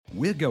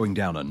we're going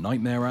down a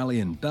nightmare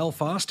alley in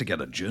Belfast to get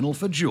a journal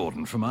for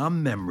Jordan from our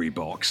memory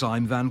box.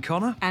 I'm Van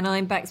Connor. And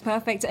I'm Bex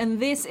Perfect, and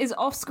this is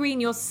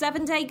Offscreen, your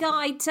 7-day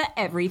guide to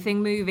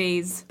everything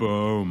movies.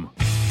 Boom.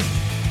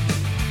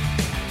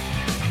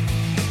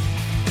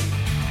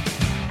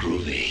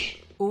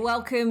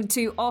 Welcome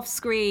to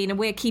Offscreen.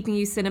 We're keeping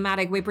you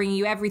cinematic. We're bringing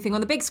you everything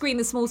on the big screen,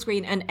 the small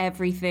screen, and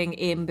everything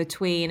in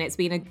between. It's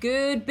been a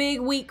good big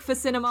week for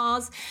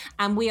cinemas,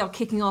 and we are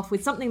kicking off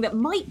with something that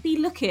might be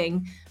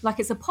looking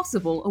like it's a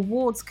possible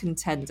awards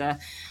contender.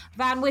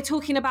 Van, we're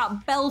talking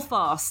about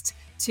Belfast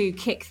to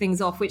kick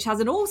things off, which has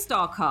an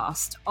all-star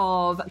cast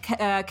of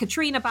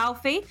Katrina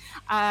Balfe,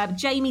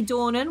 Jamie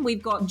Dornan,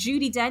 we've got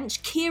Judi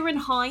Dench, Ciarán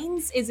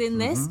Hinds is in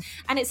this,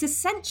 and it's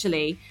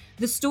essentially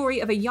the story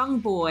of a young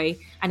boy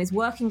and his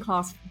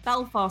working-class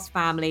Belfast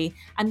family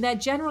and their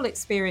general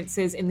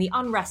experiences in the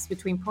unrest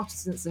between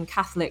Protestants and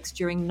Catholics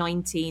during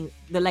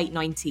the late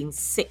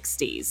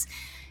 1960s.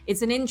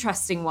 It's an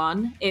interesting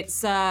one.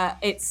 It's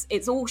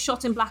all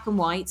shot in black and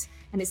white,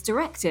 and it's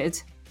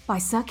directed by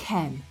Sir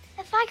Ken.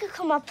 If I could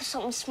come up with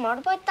something smart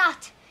about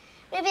that,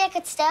 maybe I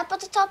could stay up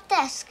at the top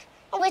desk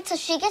and wait till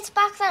she gets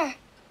back there.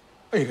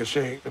 Well, you could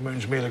say the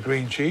moon's meal of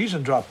green cheese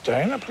and drop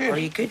down a plate. Or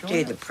you could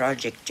do the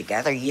project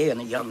together, you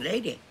and a young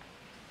lady.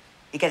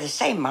 You get the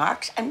same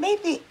marks and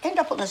maybe end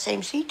up on the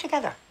same seat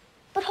together.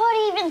 But how do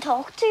you even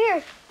talk to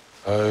her?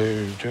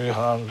 How to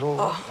handle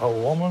a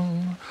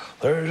woman?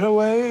 There's a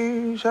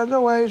way, said the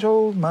wise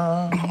old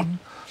man.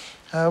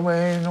 A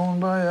way known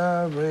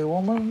by every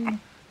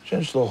woman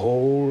since the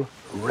whole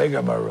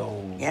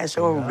rigmarole. Yes,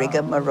 or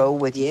rigmarole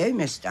with you,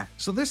 mister.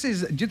 So this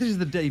is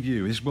the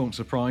debut. This won't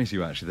surprise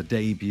you, actually. The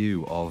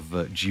debut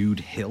of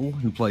Jude Hill,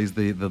 who plays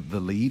the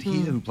lead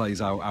here, who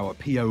plays our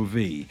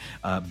POV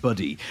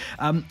buddy.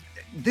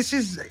 This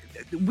is,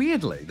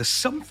 weirdly, there's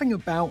something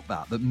about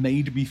that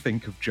made me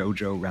think of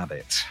Jojo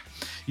Rabbit.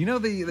 You know,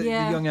 the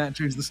young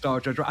actor who's the star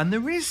of Jojo Rabbit? And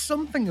there is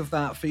something of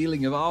that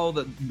feeling of,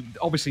 that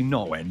obviously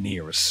nowhere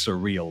near as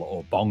surreal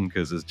or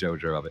bonkers as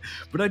Jojo Rabbit.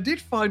 But I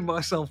did find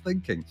myself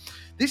thinking,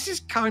 this is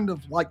kind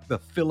of like the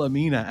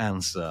Philomena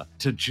answer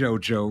to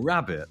Jojo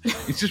Rabbit.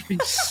 It's just been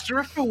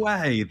strip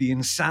away the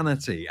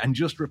insanity and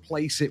just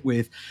replace it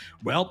with,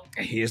 well,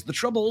 here's the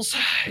troubles.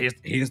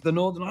 Here's the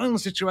Northern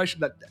Ireland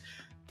situation.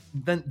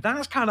 Then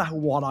that's kind of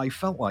what I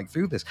felt like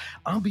through this.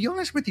 I'll be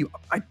honest with you,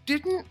 I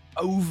didn't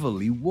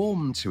overly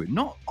warm to it.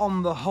 Not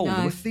on the whole. No.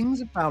 There were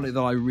things about it that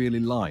I really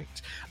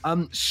liked.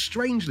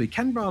 Strangely,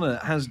 Ken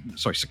Branagh has...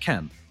 Sorry, Sir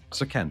Ken.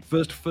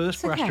 First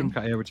question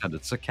I ever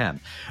attended, Sir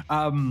Ken.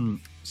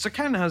 Sir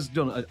Ken has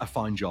done a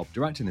fine job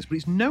directing this, but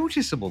it's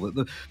noticeable that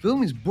the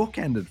film is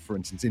bookended, for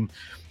instance, in...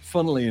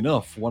 Funnily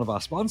enough, one of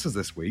our sponsors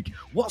this week,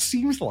 what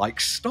seems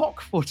like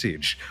stock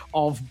footage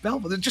of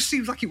Belfast. It just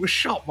seems like it was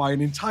shot by an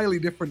entirely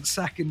different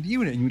second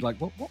unit. And you're like,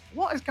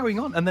 what is going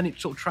on? And then it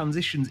sort of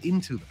transitions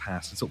into the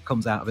past and sort of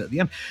comes out of it at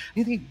the end.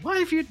 And you think, why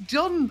have you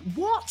done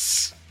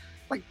what?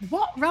 Like,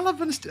 what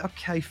relevance?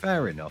 Okay,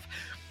 fair enough.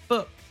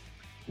 But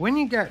when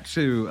you get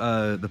to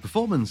the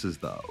performances,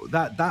 though,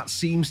 that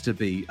seems to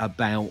be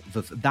about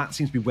that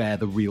seems to be where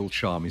the real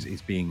charm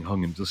is being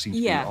hung, and does seem to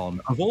be on,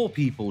 of all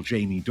people,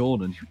 Jamie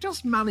Dornan, who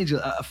does manage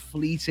a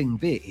fleeting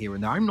bit here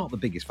and there. I'm not the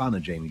biggest fan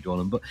of Jamie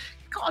Dornan, but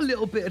got a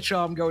little bit of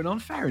charm going on.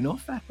 Fair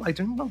enough, fair play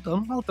to him.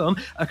 Well done.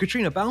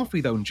 Katrina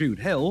Balfe, though, and Jude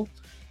Hill,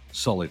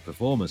 solid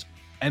performers.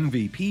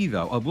 MVP,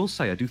 though, I will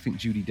say I do think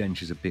Judi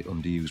Dench is a bit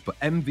underused, but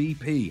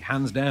MVP,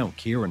 hands down,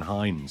 Ciarán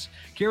Hinds.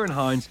 Ciarán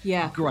Hinds,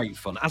 great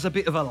fun. As a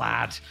bit of a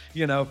lad,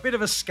 a bit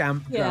of a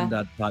scamp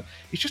granddad type.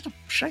 It's just a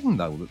shame,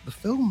 though, that the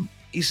film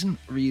isn't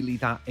really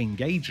that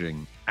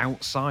engaging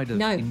outside of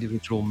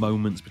individual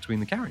moments between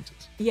the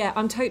characters. Yeah,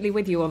 I'm totally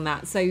with you on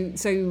that.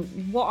 So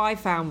what I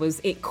found was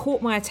it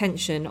caught my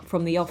attention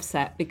from the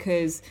offset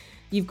because...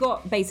 You've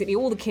got basically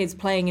all the kids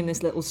playing in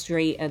this little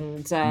street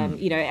and,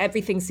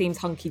 everything seems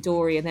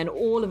hunky-dory. And then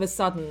all of a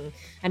sudden,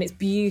 and it's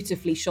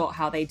beautifully shot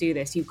how they do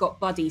this, you've got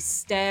Buddy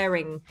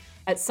staring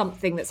at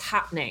something that's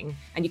happening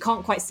and you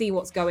can't quite see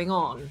what's going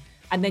on.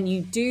 And then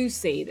you do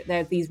see that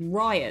there are these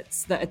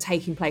riots that are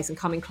taking place and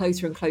coming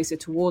closer and closer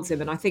towards him.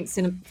 And I think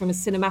from a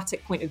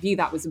cinematic point of view,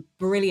 that was a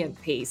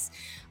brilliant piece.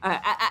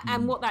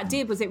 And what that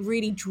did was it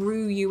really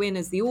drew you in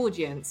as the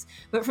audience.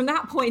 But from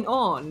that point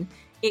on,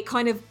 it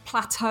kind of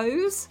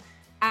plateaus.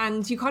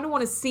 And you kind of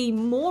want to see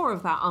more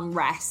of that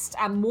unrest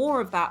and more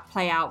of that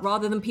play out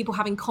rather than people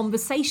having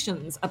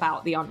conversations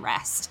about the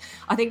unrest.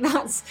 I think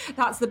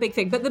that's the big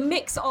thing. But the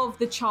mix of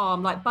the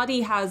charm, like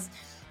Buddy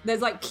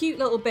there's like cute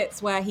little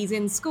bits where he's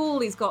in school,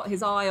 he's got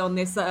his eye on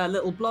this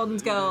little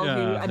blonde girl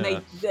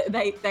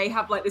they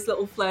have like this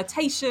little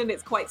flirtation.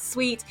 It's quite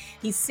sweet.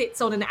 He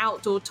sits on an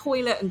outdoor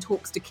toilet and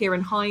talks to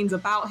Ciarán Hinds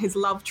about his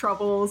love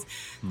troubles.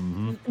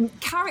 Mm-hmm.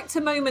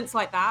 Character moments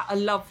like that are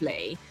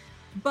lovely.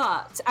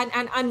 But, and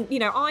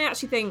I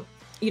actually think,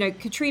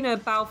 Katrina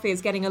Balfe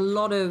is getting a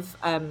lot of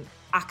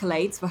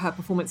accolades for her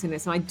performance in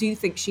this, and I do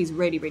think she's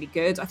really, really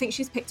good. I think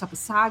she's picked up a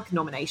SAG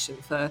nomination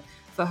for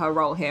her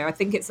role here. I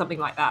think it's something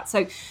like that.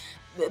 So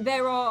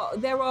there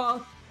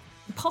are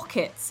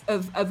pockets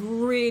of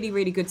really,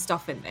 really good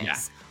stuff in this.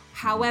 Yeah.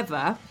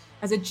 However,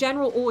 as a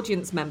general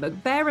audience member,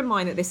 bear in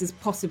mind that this is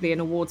possibly an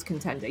awards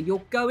contender.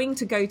 You're going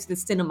to go to the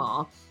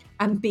cinema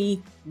and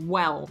be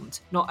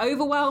whelmed. Not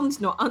overwhelmed,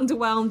 not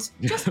underwhelmed,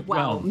 just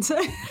whelmed.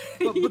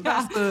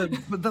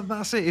 But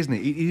that's it, isn't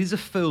it? It is a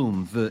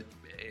film that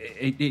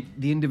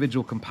the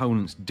individual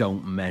components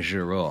don't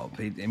measure up.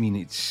 It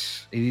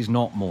is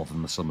not more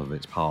than the sum of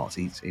its parts.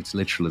 It's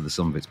literally the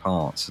sum of its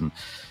parts, and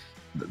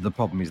the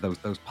problem is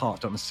those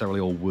parts don't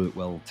necessarily all work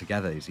well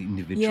together. It's the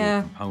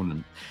individual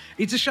component.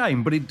 It's a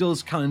shame, but it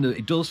does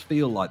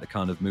feel like the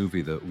kind of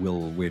movie that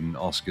will win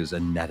Oscars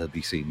and never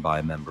be seen by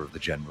a member of the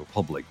general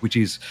public, which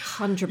is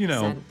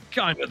 100%.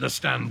 Kind of the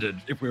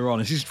standard, if we're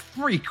honest. Is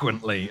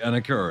frequently an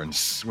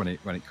occurrence when it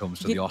comes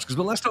to the Oscars.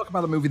 But let's talk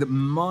about a movie that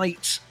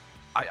might.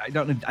 I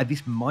don't know.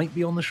 This might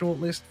be on the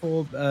shortlist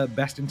for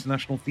Best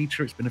International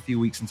Feature. It's been a few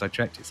weeks since I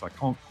checked it, so I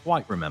can't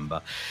quite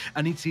remember.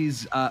 And it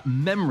is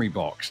Memory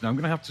Box. Now I'm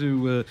going to have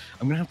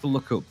to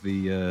look up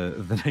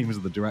the names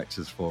of the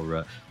directors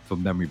for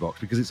Memory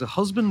Box, because it's a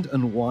husband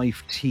and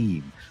wife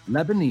team,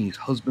 Lebanese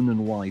husband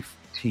and wife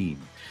team.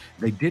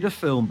 They did a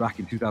film back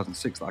in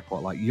 2006 that I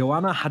quite like.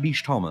 Joanna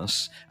Hadish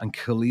Thomas and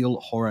Khalil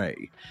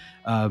Horey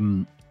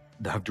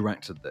have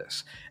directed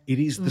this. It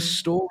is the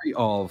story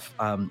of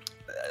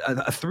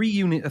a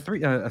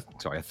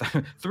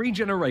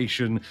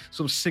three-generation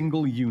sort of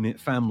single-unit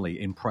family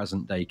in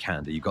present-day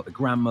Canada. You've got the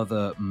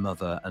grandmother,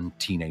 mother, and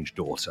teenage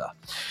daughter,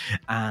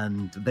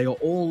 and they are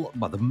all.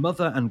 Well, the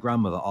mother and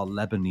grandmother are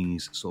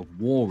Lebanese sort of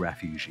war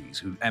refugees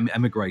who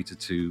emigrated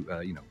to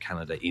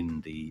Canada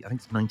in I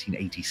think it's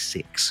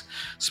 1986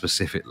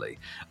 specifically,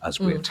 as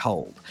we're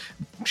told.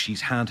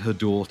 She's had her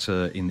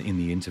daughter in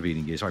the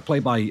intervening years. Sorry,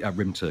 played by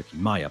Rim Turkey.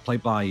 Maya,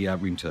 played by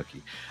Rim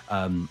Turkey,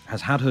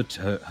 has had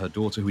her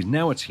daughter, who is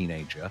now a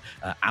teenager,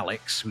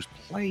 Alex, who's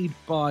played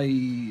by,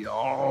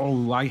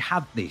 I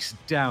had this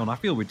down. I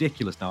feel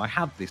ridiculous now. I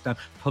had this down.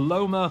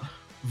 Paloma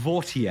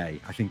Vautier,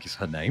 I think is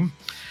her name.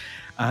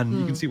 And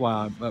you can see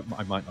why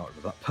I might not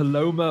remember that.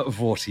 Paloma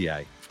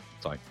Vautier.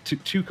 Sorry,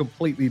 two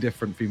completely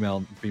different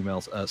female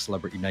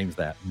celebrity names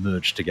there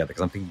merged together,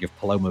 because I'm thinking of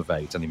Paloma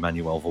Veit and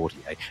Emmanuel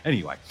Vautier.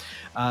 Anyway,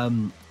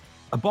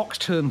 a box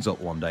turns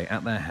up one day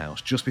at their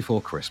house just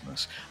before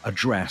Christmas,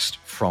 addressed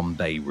from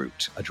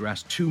Beirut,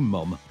 addressed to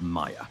Mum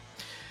Maya,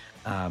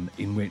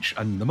 in which,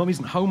 and the mum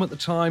isn't home at the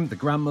time, the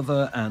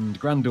grandmother and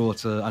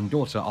granddaughter and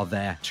daughter are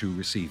there to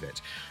receive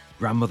it.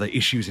 Grandmother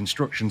issues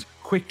instructions: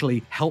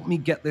 quickly, help me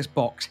get this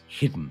box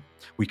hidden.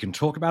 We can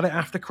talk about it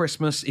after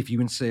Christmas if you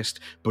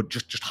insist, but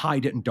just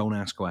hide it and don't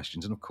ask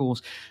questions. And of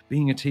course,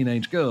 being a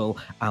teenage girl,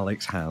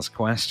 Alex has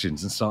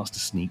questions and starts to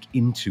sneak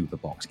into the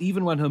box,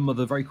 even when her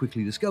mother very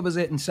quickly discovers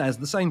it and says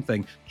the same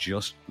thing: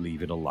 just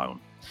leave it alone.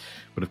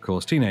 But of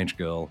course, teenage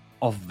girl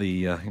of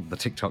the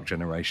TikTok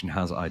generation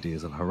has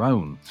ideas of her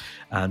own,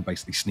 and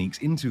basically sneaks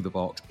into the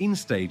box in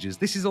stages.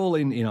 This is all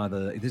in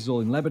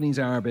Lebanese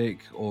Arabic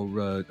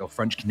or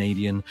French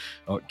Canadian,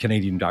 or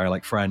Canadian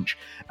dialect French,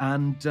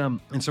 and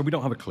so we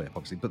don't have a clip,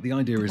 obviously. But the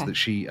idea is that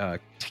she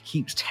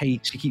keeps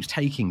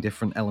taking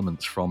different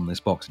elements from this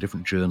box, a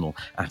different journal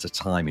at a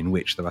time, in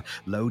which there are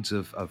loads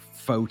of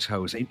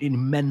photos, an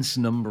immense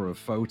number of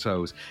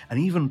photos, and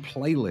even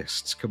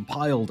playlists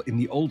compiled in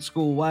the old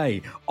school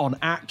way on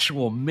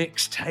actual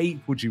mixtape,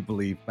 would you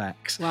believe,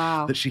 Bex?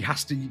 Wow. That she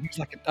has to use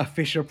like a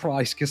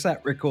Fisher-Price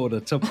cassette recorder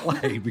to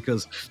play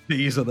because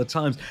these are the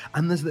times.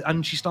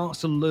 And she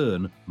starts to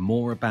learn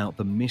more about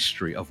the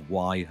mystery of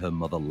why her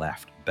mother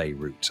left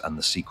Beirut and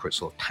the secret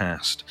sort of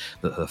past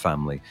that her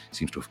family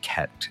seems to have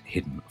kept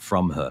hidden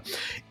from her.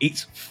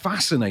 It's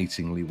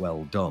fascinatingly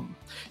well done.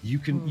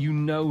 You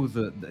know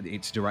that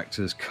its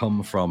directors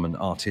come from an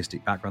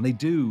artistic background. They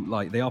do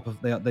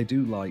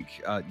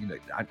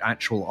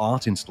actual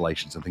art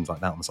installations and things like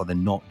that. And so they're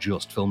not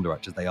just film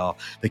directors.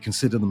 They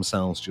consider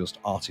themselves just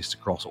artists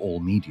across all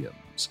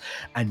mediums.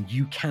 And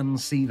you can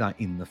see that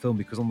in the film,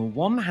 because on the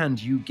one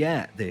hand you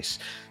get this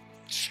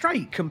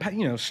straight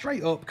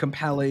up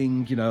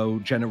compelling,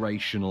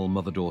 generational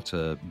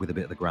mother-daughter with a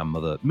bit of the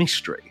grandmother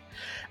mystery.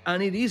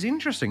 And it is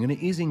interesting and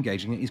it is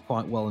engaging. It is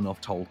quite well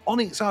enough told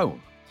on its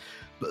own.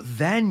 But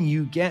then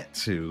you get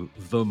to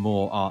the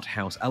more art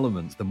house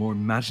elements, the more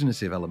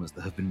imaginative elements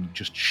that have been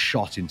just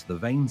shot into the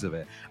veins of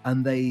it.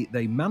 And they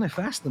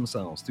manifest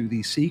themselves through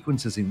these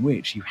sequences in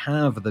which you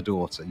have the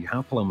daughter, you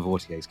have Paloma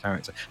Vautier's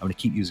character. I'm going to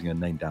keep using her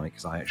name, damn it,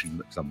 because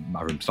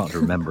I'm starting to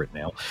remember it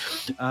now.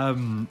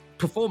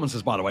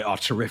 Performances, by the way, are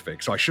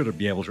terrific. So I should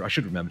be able to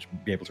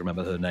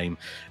remember her name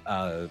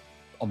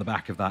on the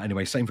back of that.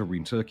 Anyway, same for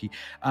Rim Turkey.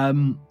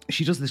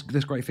 She does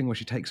this great thing where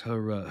she takes her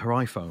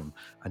iPhone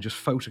and just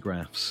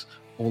photographs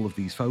all of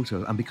these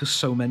photos, and because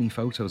so many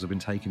photos have been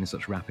taken in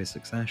such rapid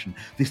succession,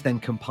 this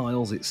then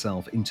compiles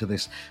itself into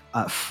this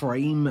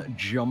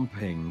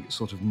frame-jumping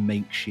sort of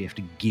makeshift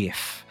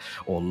GIF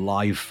or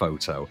live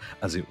photo,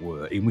 as it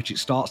were, in which it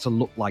starts to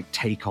look like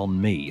Take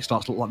On Me. It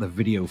starts to look like the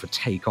video for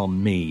Take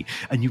On Me,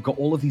 and you've got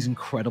all of these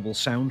incredible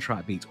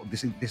soundtrack beats.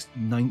 This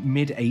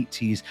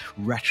mid-80s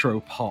retro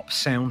pop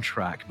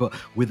soundtrack, but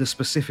with a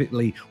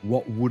specifically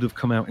what would have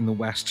come out in the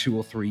West 2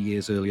 or 3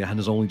 years earlier and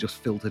has only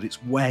just filtered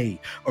its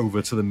way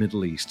over to the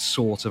Middle East Beast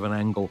sort of an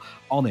angle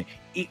on it.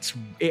 It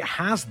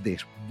has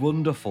this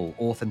wonderful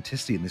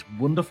authenticity and this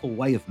wonderful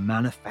way of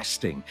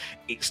manifesting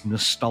its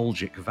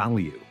nostalgic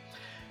value.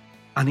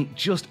 And it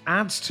just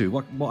adds to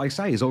what I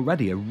say is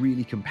already a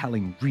really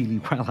compelling,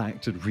 really well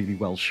acted, really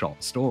well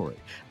shot story.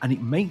 And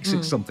it makes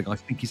it something I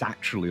think is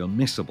actually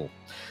unmissable.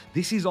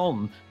 This is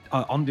on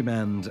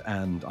demand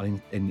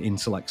and in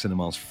select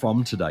cinemas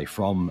from today,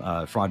 from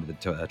Friday the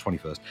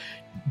 21st.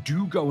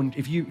 Do go, and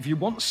if you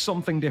want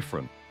something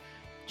different,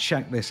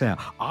 check this out.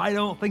 I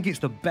don't think it's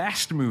the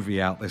best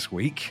movie out this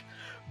week,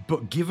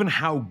 but given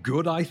how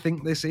good I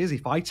think this is,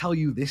 if I tell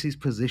you this is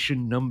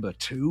position number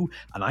 2,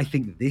 and I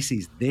think this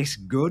is this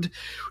good,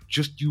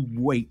 just you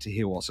wait to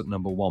hear what's at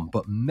number 1.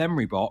 But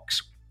Memory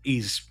Box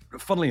is,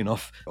 funnily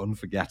enough,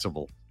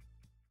 unforgettable.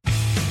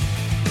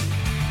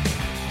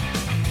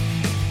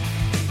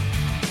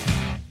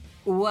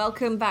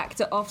 Welcome back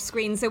to Off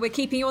Screen. So we're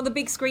keeping you on the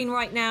big screen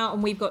right now,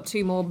 and we've got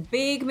 2 more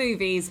big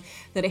movies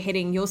that are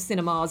hitting your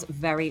cinemas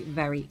very,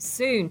 very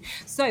soon.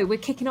 So we're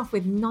kicking off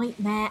with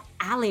Nightmare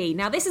Alley.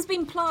 Now, this has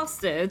been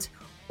plastered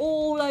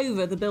all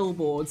over the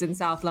billboards in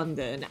South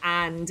London,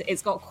 and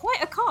it's got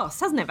quite a cast,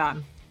 hasn't it,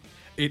 Van?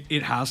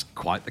 It has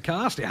quite the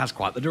cast. It has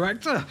quite the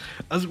director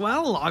as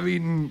well. I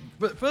mean,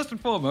 but first and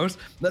foremost,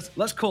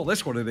 let's call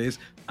this what it is,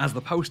 as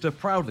the poster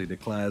proudly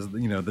declares, the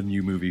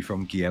new movie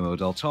from Guillermo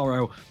del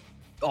Toro,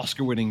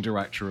 Oscar-winning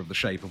director of The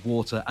Shape of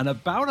Water, and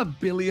about 1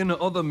 billion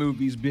other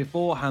movies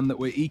beforehand that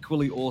were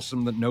equally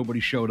awesome that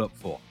nobody showed up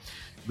for,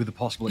 with the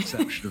possible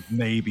exception of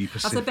maybe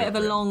Pacific That's a bit of a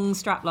Rim. long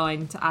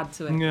strapline to add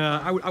to it. Yeah,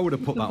 I would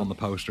have put that on the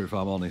poster if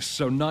I'm honest.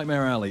 So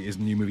Nightmare Alley is a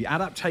new movie,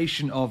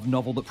 adaptation of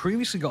novel that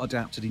previously got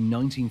adapted in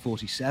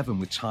 1947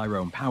 with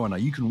Tyrone Power. Now,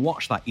 you can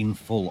watch that in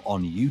full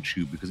on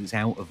YouTube because it's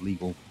out of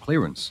legal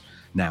clearance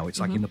now.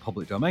 It's like in the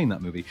public domain,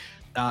 that movie.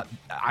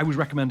 I was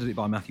recommended it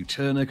by Matthew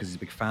Turner because he's a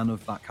big fan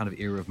of that kind of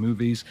era of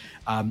movies.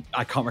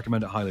 I can't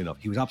recommend it highly enough.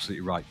 He was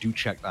absolutely right. Do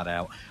check that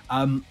out.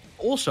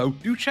 Also,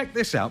 do check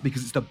this out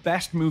because it's the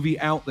best movie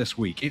out this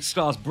week. It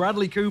stars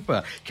Bradley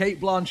Cooper, Cate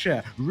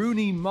Blanchett,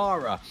 Rooney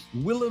Mara,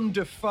 Willem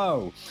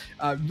Dafoe,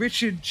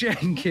 Richard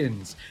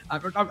Jenkins.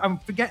 I'm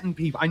forgetting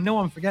people. I know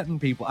I'm forgetting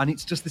people, and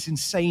it's just this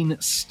insane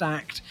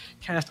stacked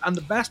cast. And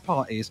the best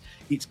part is,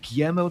 it's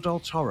Guillermo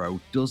del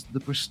Toro does The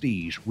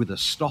Prestige with a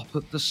stop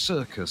at the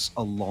circus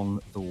along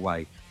the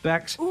way.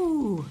 Bex,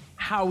 Ooh.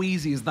 How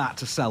easy is that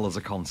to sell as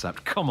a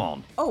concept? Come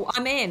on. Oh,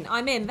 I'm in.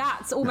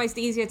 That's almost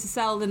easier to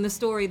sell than the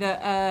story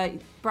that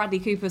Bradley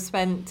Cooper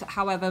spent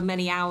however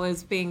many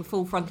hours being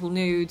full frontal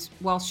nude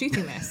while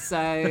shooting this.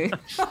 So,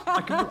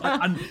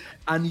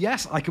 and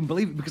yes, I can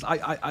believe it because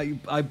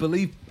I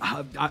believe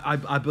pardon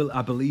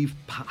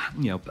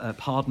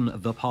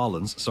the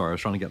parlance. Sorry, I was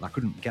trying to get that. I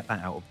couldn't get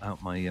that out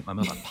my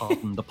mouth.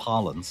 Pardon the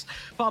parlance.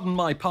 Pardon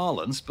my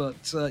parlance.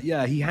 But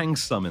yeah, he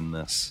hangs some in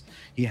this.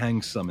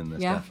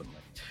 Yeah.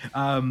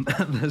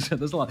 Definitely.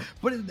 There's a lot,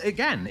 but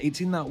again,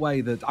 it's in that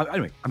way that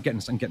anyway. I'm getting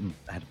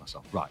ahead of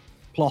myself. Right.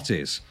 Plot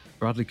is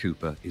Bradley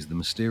Cooper is the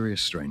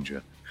mysterious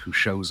stranger who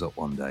shows up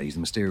one day. He's the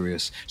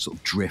mysterious sort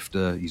of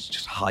drifter. He's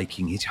just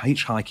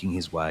hitchhiking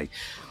his way,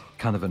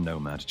 kind of a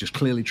nomad, just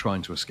clearly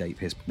trying to escape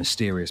his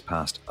mysterious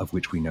past, of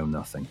which we know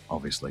nothing,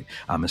 obviously.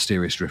 Our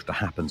mysterious drifter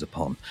happens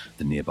upon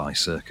the nearby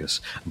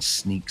circus and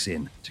sneaks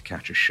in to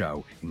catch a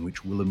show in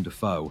which Willem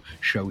Dafoe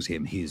shows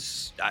him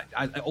his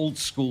old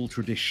school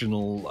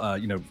traditional,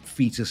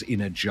 fetus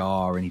in a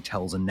jar, and he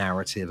tells a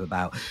narrative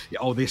about,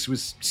 this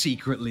was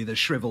secretly the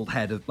shriveled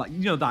head of,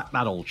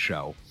 that old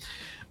show.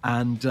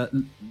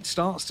 And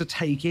starts to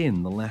take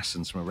in the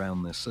lessons from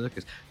around this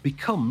circus,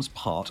 becomes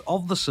part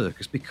of the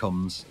circus,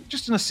 becomes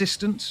just an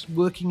assistant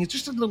working,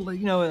 just a little,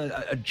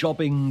 a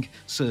jobbing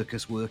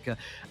circus worker,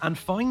 and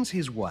finds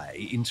his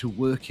way into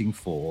working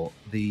for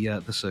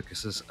the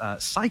circus's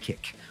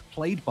psychic,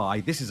 played by,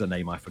 this is a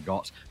name I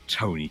forgot,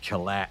 Toni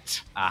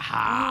Collette.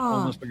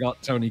 Almost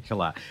forgot Toni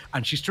Collette.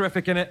 And she's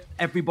terrific in it.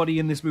 Everybody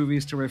in this movie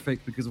is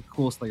terrific because, of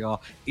course, they are.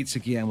 It's a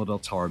Guillermo del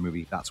Toro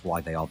movie. That's why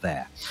they are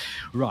there.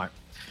 Right.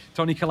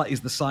 Toni Collette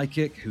is the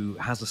psychic who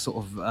has a sort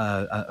of,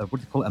 a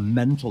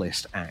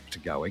mentalist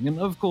act going. And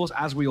of course,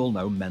 as we all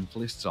know,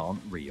 mentalists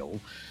aren't real.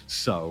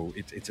 So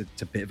it's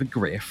a bit of a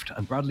grift.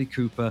 And Bradley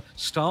Cooper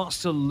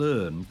starts to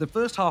learn. The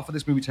first half of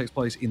this movie takes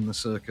place in the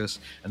circus,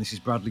 and this is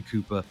Bradley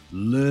Cooper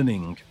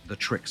learning the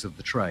tricks of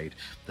the trade.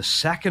 The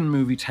second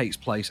movie takes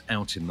place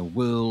out in the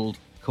world,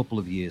 couple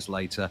of years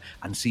later,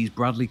 and sees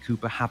Bradley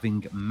Cooper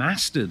having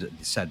mastered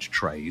said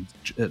trades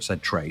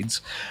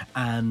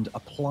and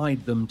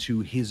applied them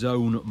to his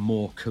own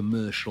more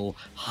commercial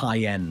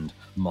high-end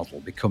model,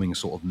 becoming a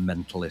sort of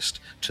mentalist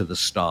to the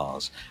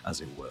stars,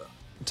 as it were.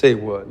 I'll tell you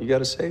what, you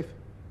got a safe?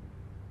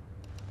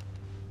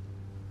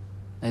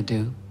 I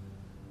do.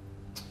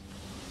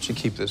 You should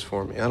keep this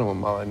for me. I don't want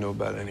Molly to know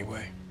about it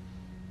anyway.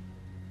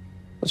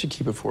 Why don't you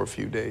keep it for a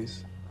few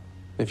days?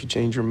 If you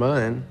change your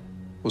mind,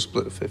 we'll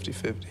split it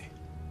 50-50.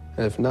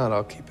 And if not,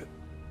 I'll keep it.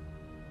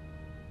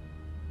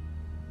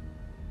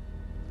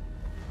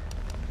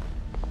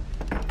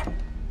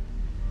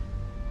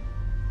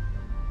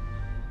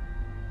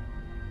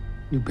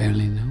 You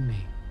barely know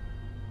me.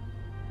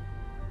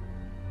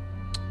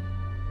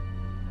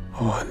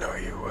 Oh, I know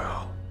you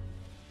will.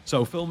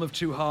 So, film of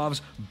two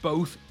halves,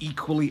 both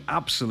equally,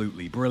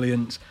 absolutely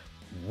brilliant.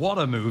 What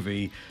a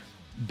movie.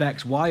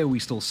 Bex, why are we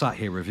still sat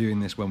here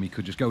reviewing this when we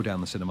could just go down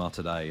the cinema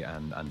today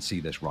and see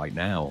this right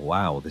now?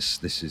 Wow,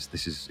 this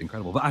is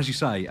incredible. But as you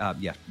say, a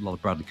lot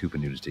of Bradley Cooper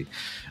nudity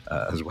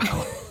as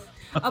well.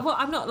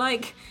 I'm not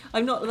like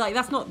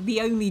that's not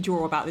the only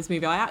draw about this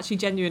movie. I actually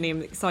genuinely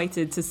am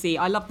excited to see.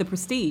 I love The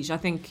Prestige. I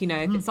think,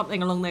 if it's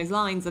something along those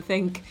lines, I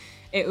think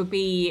it would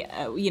be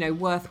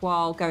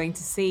worthwhile going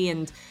to see.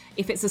 And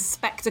if it's a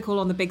spectacle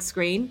on the big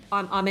screen,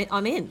 I'm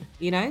in.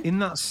 In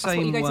that same way, that's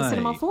what you go to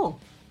cinema for.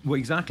 Well,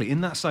 exactly.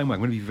 In that same way, I'm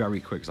going to be very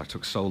quick because I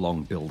took so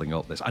long building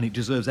up this. And it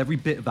deserves every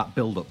bit of that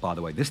build-up, by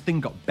the way. This thing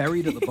got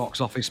buried at the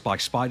box office by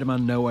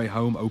Spider-Man No Way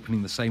Home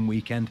opening the same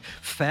weekend.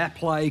 Fair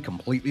play,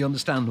 completely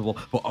understandable.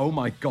 But oh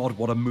my God,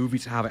 what a movie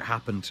to have it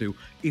happen to.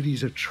 It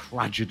is a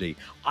tragedy.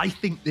 I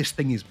think this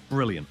thing is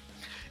brilliant.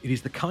 It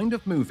is the kind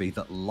of movie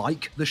that,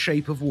 like The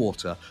Shape of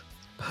Water,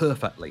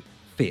 perfectly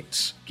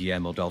fits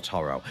Guillermo del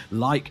Toro.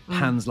 Like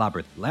Pan's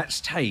Labyrinth, let's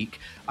take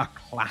a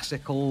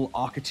classical,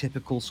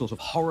 archetypical sort of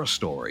horror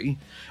story,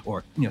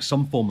 or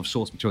some form of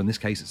source material. In this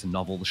case, it's a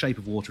novel. The Shape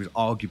of Water is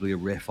arguably a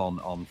riff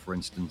on for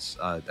instance,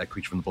 A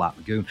Creature from the Black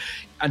Lagoon,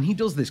 and he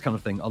does this kind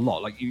of thing a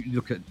lot. Like you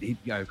look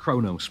at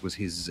Kronos was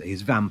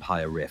his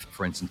vampire riff,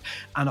 for instance,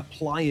 and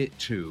apply it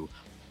to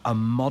a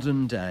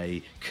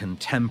modern-day,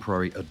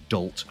 contemporary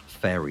adult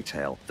fairy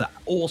tale that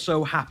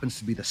also happens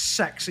to be the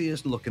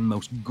sexiest looking,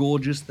 most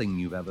gorgeous thing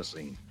you've ever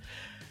seen.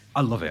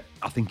 I love it.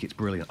 I think it's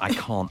brilliant. I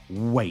can't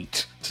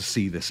wait to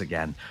see this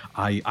again.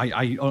 I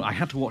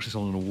had to watch this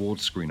on an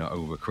awards screener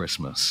over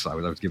Christmas. I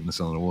was given this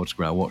on an awards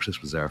screener. I watched this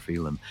with Zara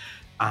Phelan,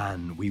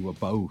 and we were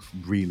both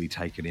really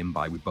taken in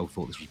by it. We both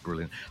thought this was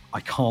brilliant.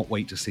 I can't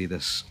wait to see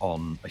this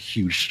on a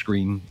huge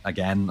screen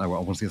again. I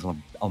want to see this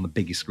on the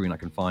biggest screen I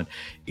can find.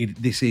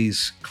 This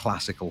is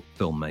classical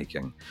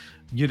filmmaking.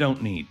 You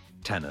don't need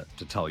Tenet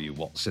to tell you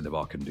what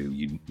cinema can do.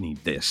 You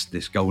need this.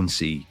 Go and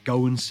see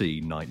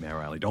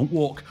Nightmare Alley. Don't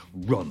walk,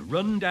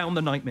 run down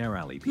the Nightmare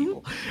Alley,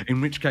 people. In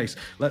which case,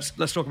 let's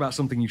talk about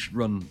something you should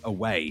run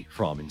away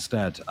from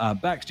instead.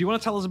 Bex, do you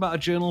want to tell us about A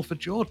Journal for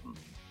Jordan?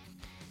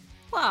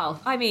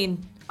 Well, I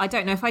mean, I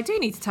don't know if I do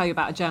need to tell you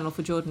about A Journal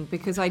for Jordan,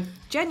 because I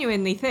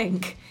genuinely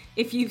think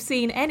if you've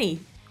seen any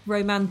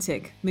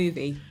romantic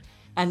movie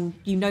and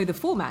you know the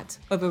format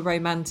of a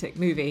romantic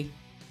movie,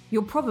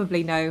 you'll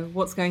probably know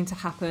what's going to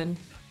happen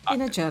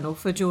in A Journal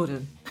for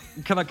Jordan.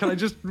 Can I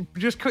just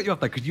cut you off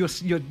there, because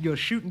you're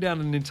shooting down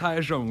an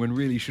entire genre when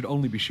really you should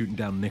only be shooting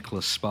down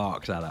Nicholas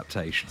Sparks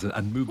adaptations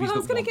and movies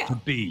that want to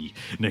be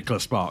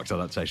Nicholas Sparks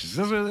adaptations.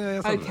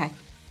 Okay.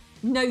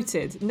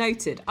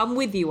 Noted. I'm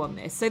with you on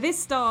this. So this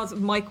stars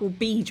Michael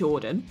B.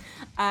 Jordan,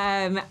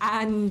 and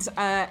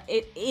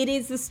it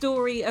is the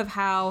story of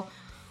how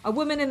a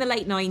woman in the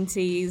late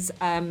 90s,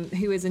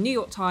 who is a New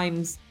York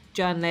Times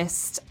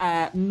journalist,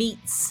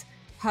 meets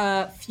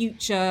her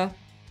future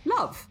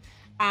love.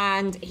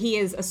 And he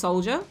is a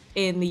soldier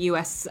in the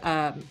US,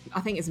 I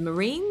think it's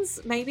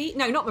Marines, maybe?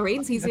 No, not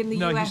Marines, he's in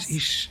the US.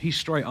 He's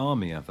straight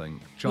Army, I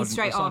think. He's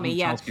straight Army,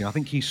 yeah. I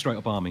think he's straight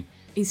up Army.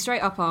 He's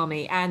straight up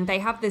Army, and they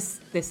have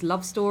this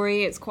love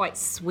story. It's quite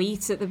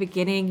sweet at the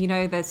beginning,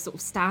 they're sort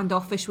of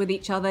standoffish with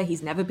each other.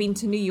 He's never been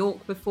to New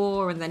York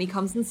before, and then he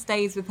comes and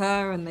stays with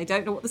her, and they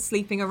don't know what the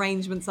sleeping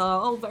arrangements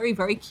are. Oh, very,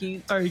 very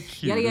cute. Very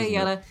cute,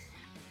 yada.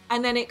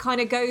 And then it kind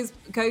of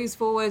goes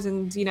forward,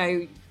 and,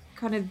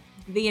 kind of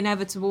the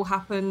inevitable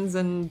happens,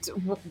 and,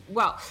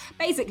 well,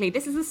 basically,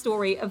 this is the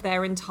story of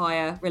their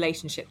entire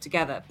relationship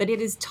together, but it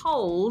is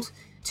told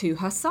to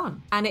her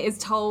son, and it is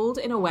told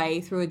in a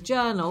way through a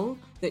journal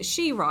that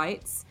she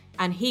writes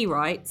and he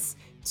writes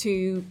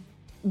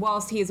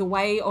whilst he is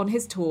away on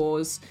his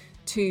tours,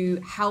 to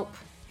help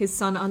his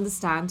son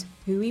understand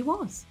who he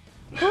was.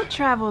 Who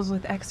travels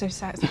with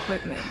exercise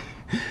equipment?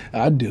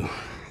 I do.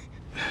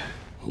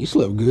 You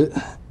slept good.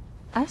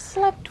 I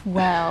slept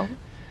well.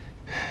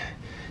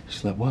 You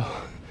slept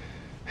well.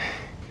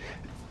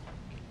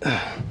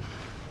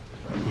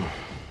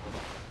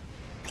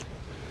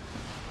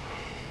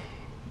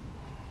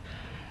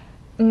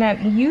 Now,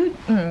 you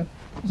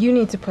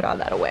need to put all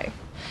that away.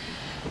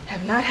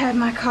 Have not had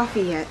my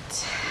coffee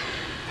yet.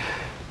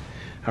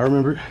 I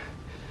remember.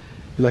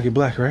 You like it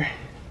black, right?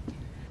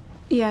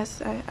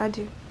 Yes, I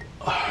do.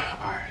 All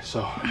right,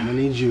 so I'm gonna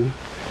need you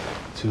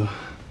to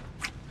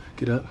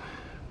get up,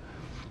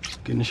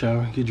 get in the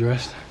shower, get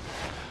dressed.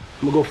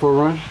 I'm gonna go for a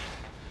run,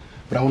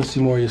 but I want to see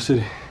more of your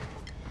city.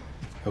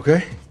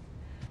 Okay?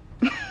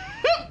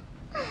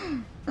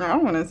 I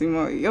want to see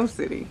more of your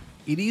city.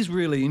 It is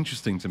really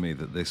interesting to me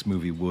that this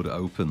movie would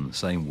open the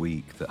same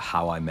week that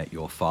How I Met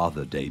Your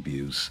Father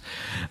debuts,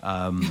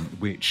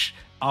 which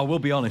I will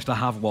be honest, I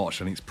have watched,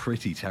 and it's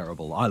pretty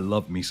terrible. I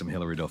love me some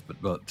Hilary Duff,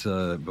 but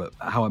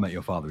How I Met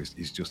Your Father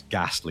is just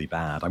ghastly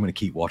bad. I'm going to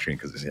keep watching it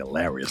because it's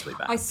hilariously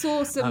bad. I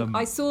saw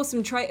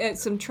some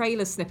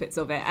trailer snippets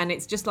of it, and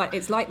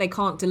it's like they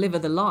can't deliver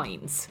the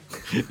lines.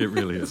 It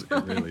really is.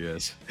 It really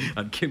is.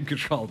 And Kim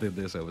Cattrall did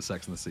this over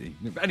Sex and the City.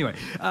 But anyway,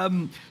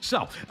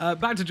 so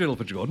back to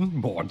Jennifer Jordan,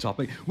 more on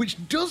topic, which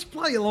does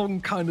play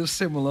along kind of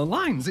similar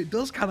lines. It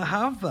does kind of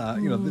have that,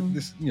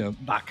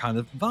 that kind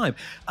of vibe.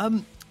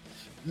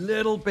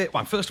 Little bit.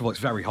 Well, first of all, it's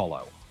very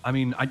hollow. I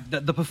mean,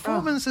 the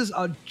performances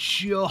are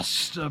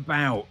just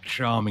about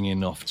charming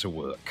enough to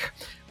work,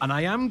 and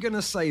I am going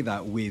to say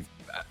that with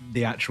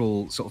the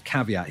actual sort of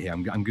caveat here.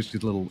 I'm just a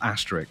little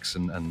asterisk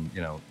and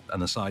an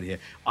aside here.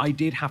 I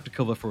did have to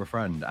cover for a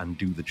friend and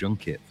do the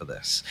junket for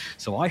this,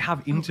 so I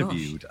have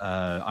interviewed.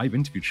 I've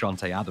interviewed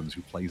Shantae Adams,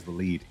 who plays the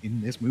lead in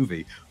this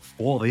movie,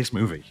 for this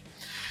movie.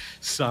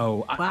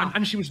 So, wow.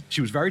 and she was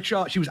very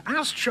she was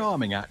as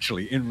charming,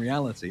 actually, in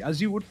reality, as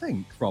you would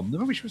think from the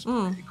movie. She was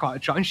quite a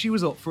charming. She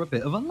was up for a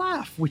bit of a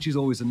laugh, which is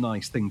always a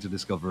nice thing to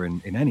discover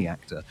in any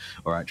actor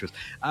or actress.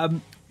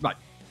 Right,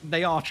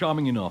 they are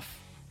charming enough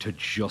to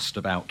just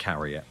about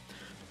carry it.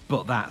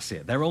 But that's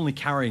it. They're only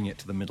carrying it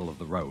to the middle of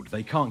the road.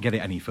 They can't get it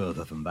any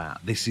further than that.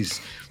 This is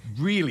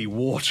really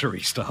watery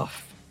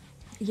stuff.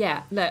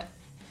 Yeah, look.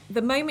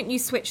 The moment you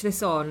switch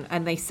this on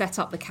and they set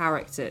up the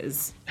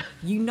characters,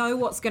 you know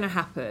what's going to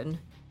happen.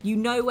 You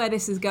know where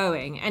this is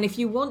going. And if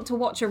you want to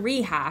watch a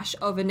rehash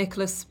of a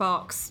Nicholas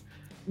Sparks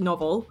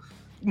novel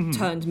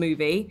turned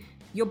movie,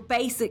 you're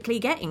basically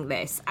getting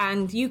this.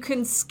 And you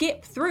can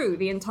skip through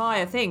the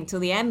entire thing to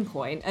the end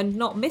point and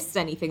not miss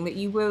anything that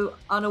you were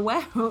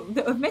unaware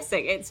of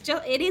missing.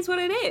 It is what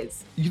it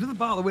is. You know the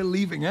part that we're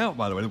leaving out,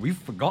 by the way, that we've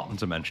forgotten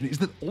to mention, is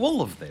that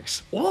all of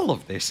this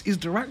is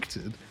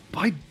directed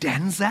by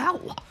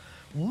Denzel.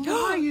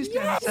 Why is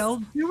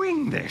Denzel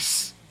doing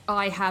this?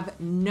 I have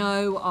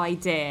no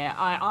idea.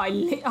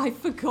 I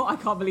forgot. I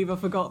can't believe I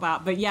forgot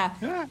that. But yeah.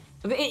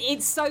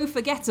 It's so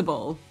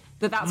forgettable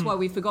that's why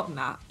we've forgotten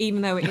that,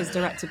 even though it is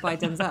directed by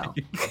Denzel.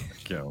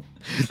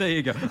 There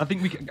you go. I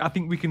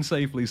think we can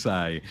safely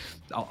say,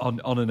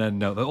 on an end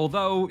note, that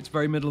although it's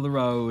very middle of the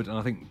road, and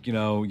I think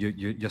your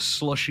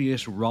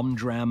slushiest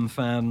rom-dram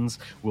fans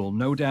will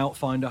no doubt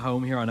find a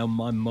home here. I know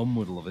my mum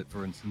would love it,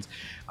 for instance.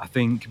 I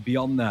think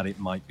beyond that, it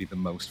might be the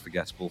most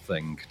forgettable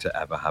thing to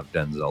ever have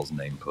Denzel's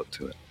name put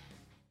to it.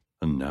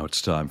 And now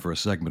it's time for a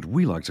segment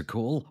we like to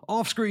call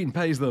Off-Screen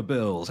Pays the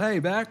Bills. Hey,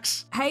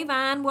 Bex. Hey,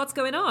 Van. What's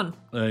going on?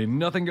 Ain't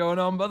nothing going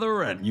on but the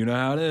rent. You know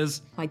how it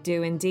is. I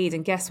do indeed.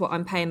 And guess what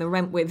I'm paying the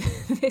rent with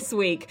this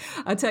week?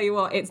 I'll tell you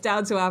what, it's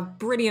down to our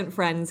brilliant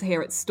friends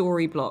here at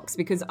Storyblocks,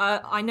 because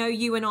I know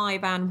you and I,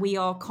 Van, we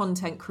are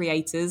content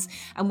creators,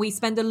 and we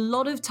spend a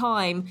lot of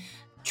time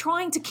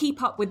trying to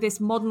keep up with this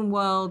modern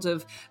world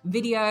of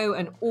video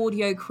and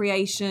audio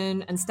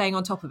creation and staying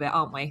on top of it,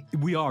 aren't we?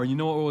 We are. And you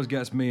know what always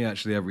gets me,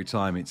 actually, every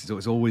time?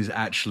 It's always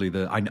actually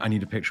I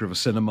need a picture of a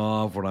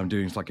cinema of what I'm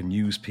doing. It's like a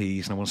news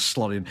piece, and I want to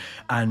slot in.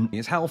 And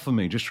it's hell for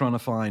me just trying to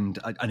find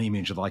an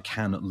image that I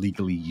can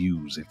legally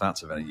use, if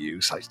that's of any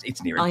use.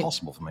 It's near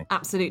impossible for me.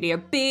 Absolutely. A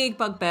big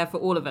bugbear for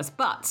all of us.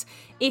 But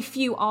if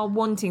you are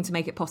wanting to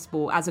make it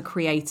possible as a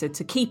creator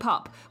to keep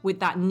up with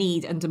that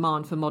need and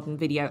demand for modern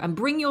video and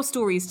bring your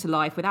stories to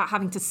life without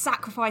having to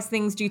sacrifice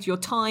things due to your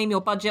time,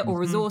 your budget, or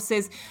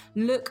resources,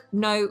 look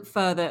no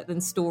further than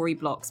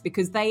Storyblocks,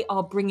 because they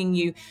are bringing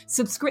you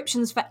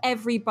subscriptions for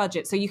every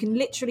budget. So you can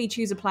literally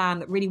choose a plan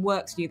that really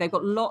works for you. They've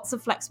got lots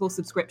of flexible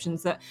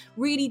subscriptions that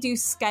really do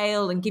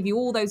scale and give you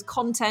all those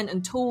content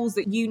and tools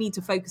that you need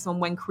to focus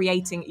on when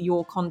creating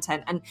your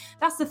content. And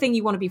that's the thing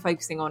you want to be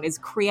focusing on, is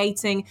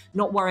creating,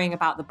 not worrying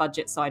about the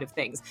budget side of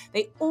things.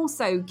 They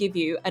also give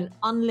you an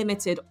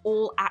unlimited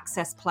all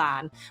access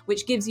plan,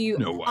 which gives you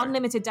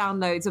unlimited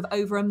downloads of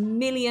over 1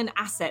 million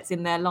assets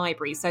in their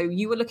library. So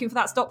you were looking for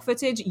that stock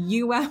footage,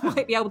 you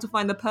might be able to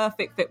find the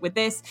perfect fit with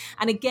this.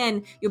 And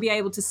again, you'll be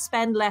able to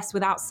spend less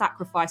without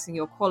sacrificing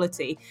your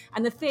quality.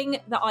 And the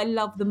thing that I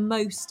love the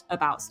most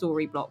about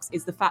Storyblocks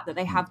is the fact that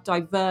they have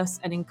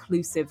diverse and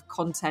inclusive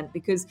content,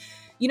 because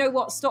you know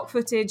what, stock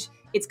footage,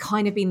 it's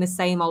kind of been the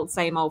same old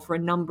for a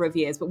number of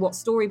years. But what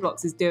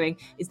Storyblocks is doing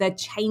is they're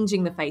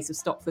changing the face of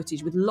stock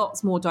footage with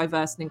lots more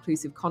diverse and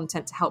inclusive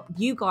content to help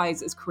you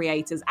guys as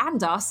creators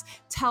and us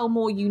tell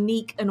more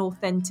unique and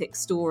authentic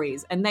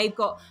stories. And they've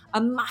got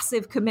a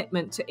massive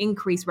commitment to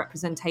increase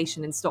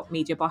representation in stock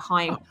media by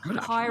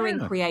hiring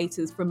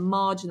creators from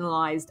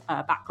marginalized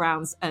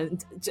backgrounds,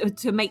 and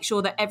to make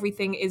sure that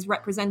everything is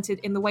represented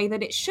in the way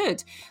that it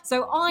should.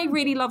 So I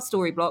really love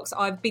Storyblocks.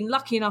 I've been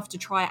lucky enough to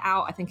try it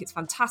out. I think it's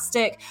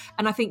fantastic.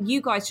 And I think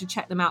you guys should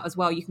check them out as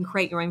well. You can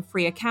create your own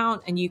free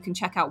account, and you can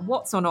check out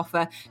what's on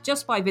offer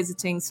just by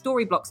visiting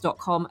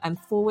storyblocks.com and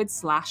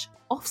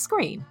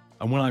 /offscreen.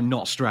 And when I'm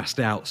not stressed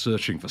out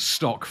searching for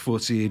stock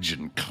footage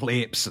and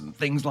clips and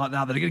things like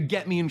that are going to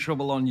get me in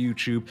trouble on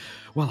YouTube,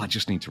 well, I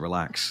just need to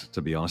relax,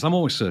 to be honest. I'm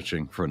always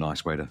searching for a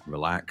nice way to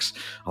relax.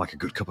 I like a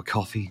good cup of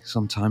coffee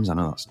sometimes. I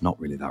know that's not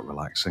really that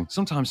relaxing.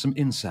 Sometimes some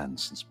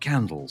incense and some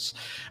candles.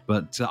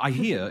 But I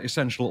hear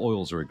essential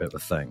oils are a bit of a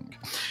thing.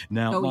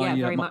 Now,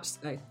 very much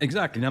so.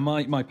 Exactly. Now,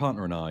 my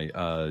partner and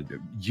I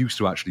used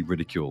to actually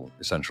ridicule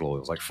essential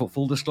oils. Like,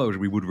 full disclosure,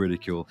 we would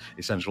ridicule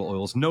essential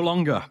oils. No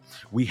longer.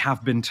 We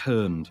have been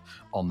turned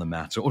on the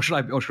matter. Or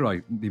should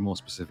I be more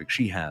specific?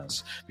 She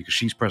has, because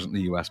she's presently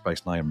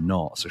US-based and I am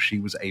not. So she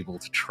was able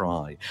to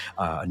try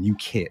a new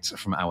kit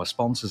from our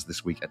sponsors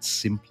this week at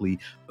Simply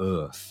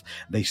Earth.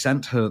 They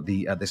sent her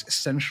this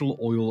essential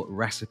oil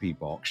recipe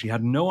box. She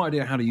had no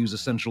idea how to use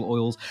essential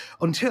oils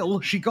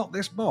until she got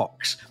this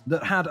box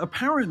that had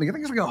apparently, I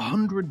think it's like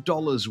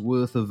 $100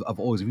 worth of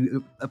oils. If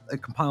you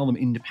compile them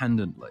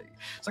independently,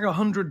 it's like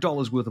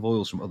 $100 worth of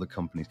oils from other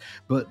companies.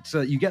 But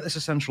you get this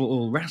essential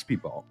oil recipe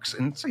box,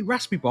 and it's a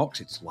recipe box.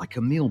 It's like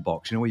a meal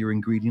box, where your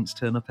ingredients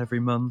turn up every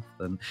month,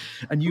 and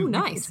you,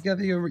 you put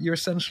together your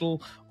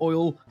essential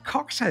oil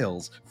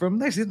cocktails from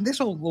this. This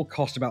all will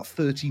cost about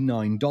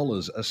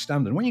 $39 as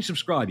standard. When you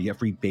subscribe, you get a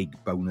free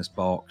big bonus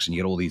box, and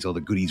you get all these other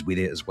goodies with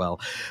it as well.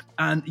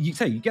 And you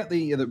get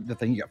the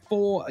thing. You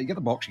get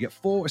the box. You get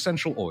 4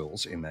 essential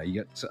oils in there.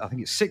 You get, I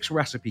think it's 6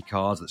 recipe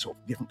cards that sort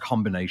of different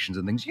combinations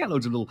and things. You get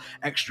loads of little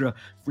extra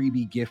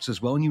freebie gifts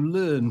as well, and you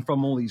learn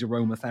from all these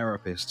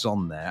aromatherapists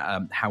on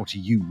there how to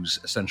use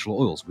essential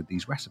oils with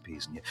these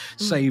recipes, and you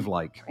save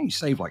like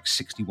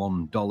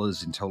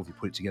 $61 in total if you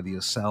put it together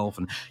yourself,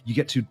 and you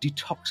get to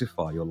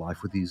detoxify your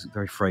life with these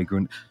very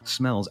fragrant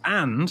smells.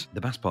 And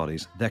the best part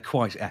is they're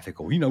quite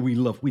ethical. We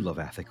love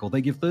ethical.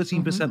 They give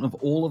 13% of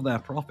all of their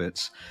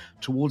profits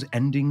towards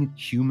ending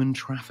human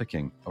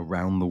trafficking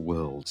around the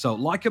world. So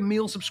like a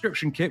meal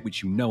subscription kit,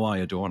 which I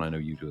adore, and I know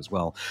you do as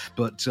well,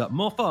 but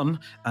more fun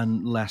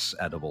and less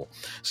edible.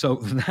 So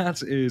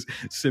that is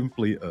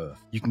Simply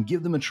Earth. You can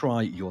give them a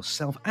try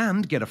yourself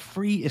and get a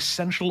free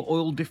essential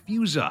oil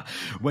diffuser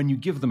when you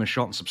give them a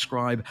shot and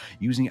subscribe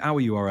using our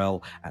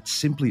URL at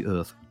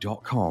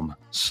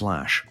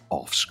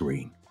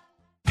simplyearth.com/offscreen.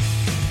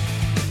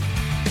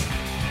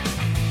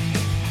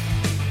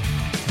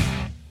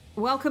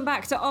 Welcome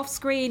back to Off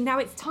Screen. Now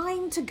it's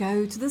time to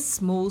go to the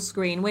small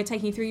screen. We're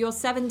taking you through your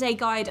 7-day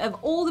guide of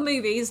all the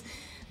movies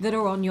that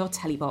are on your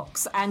telly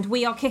box. And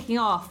we are kicking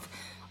off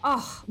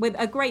with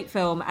a great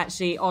film,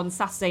 actually, on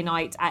Saturday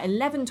night at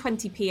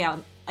 11:20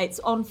 p.m.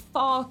 It's on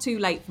far too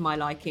late for my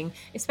liking,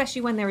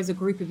 especially when there is a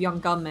group of young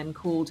gunmen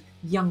called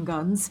Young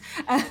Guns.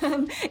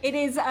 It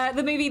is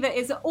the movie that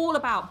is all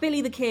about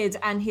Billy the Kid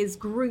and his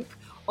group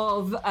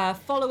of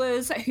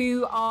followers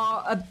who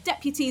are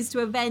deputies to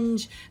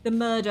avenge the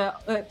murder,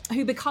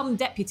 who become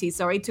deputies,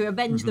 to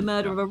avenge the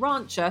murder of a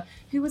rancher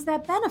who was their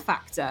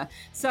benefactor.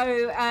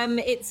 So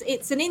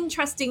it's an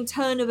interesting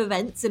turn of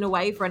events in a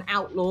way for an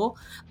outlaw,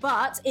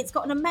 but it's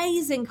got an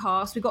amazing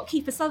cast. We've got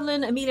Kiefer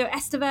Sutherland, Emilio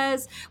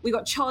Estevez, we've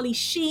got Charlie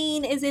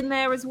Sheen is in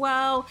there as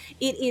well.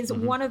 It is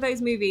one of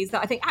those movies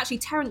that I think actually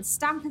Terence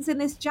Stamp is in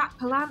this, Jack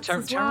Palance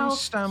as well.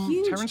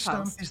 Terence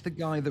Stamp is the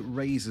guy that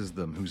raises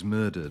them, who's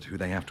murdered, who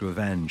they have to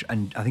avenge.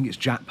 And I think it's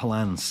Jack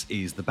Palance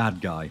is the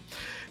bad guy.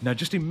 Now,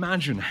 just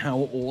imagine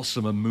how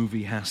awesome a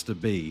movie has to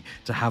be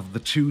to have the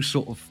two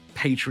sort of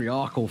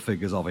patriarchal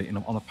figures of it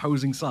on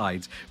opposing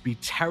sides be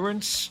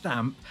Terence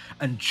Stamp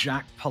and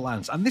Jack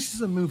Palance. And this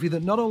is a movie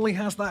that not only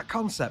has that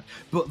concept,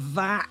 but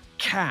that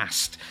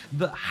cast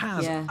that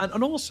has,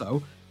 and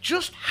also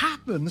just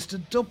happens to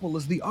double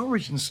as the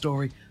origin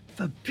story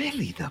for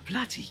Billy the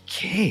bloody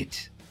Kid.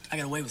 I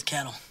got away with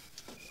cattle.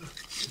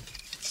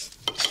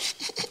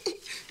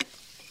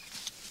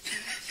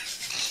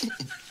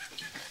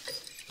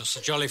 That's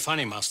jolly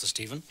funny, Master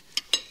Stephen.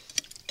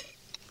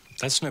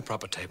 That's no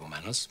proper table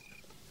manners.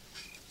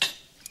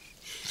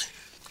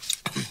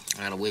 I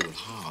got away with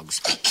hogs.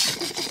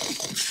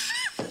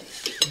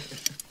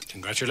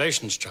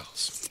 Congratulations,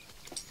 Charles.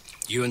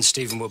 You and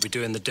Stephen will be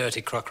doing the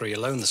dirty crockery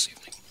alone this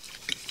evening.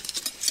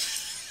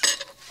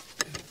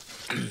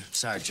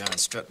 Sorry, John, it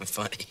struck me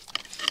funny.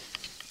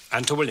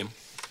 And to William,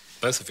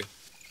 both of you.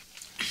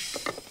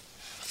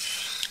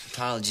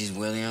 Apologies,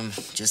 William.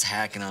 Just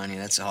hacking on you,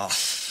 that's all.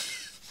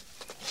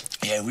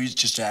 Yeah, we was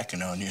just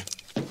hacking on you.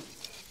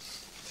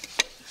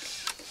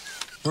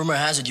 Rumor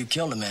has it you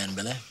killed a man,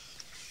 Billy.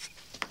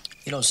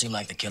 You don't seem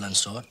like the killing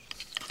sort.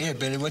 Yeah,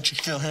 Billy, what'd you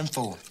kill him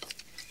for?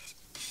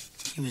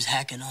 He was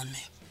hacking on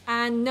me.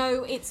 And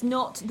no, it's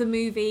not the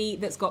movie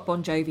that's got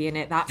Bon Jovi in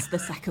it. That's the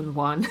second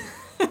one.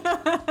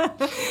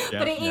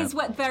 But it is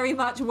very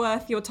much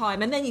worth your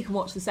time. And then you can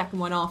watch the second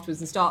one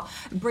afterwards and start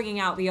bringing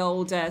out the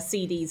old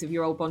CDs of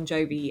your old Bon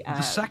Jovi.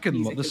 The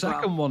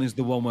second one is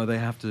the one where they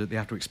have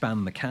to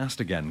expand the cast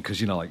again,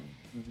 because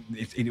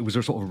it was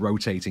a sort of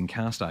rotating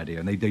cast idea,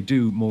 and they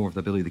do more of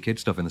the Billy the Kid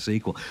stuff in the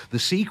sequel. The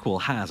sequel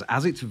has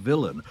as its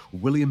villain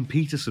William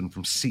Peterson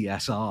from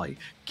CSI,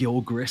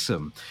 Gil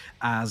Grissom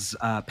as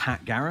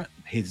Pat Garrett,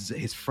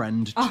 his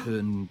friend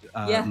turned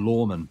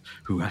lawman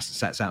who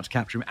sets out to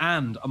capture him,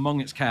 and among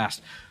its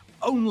cast,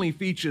 only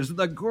features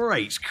the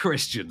great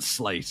Christian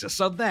Slater,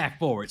 so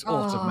therefore it's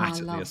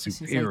automatically a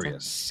superior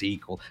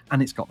sequel,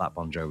 and it's got that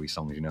Bon Jovi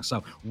song, you know.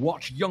 So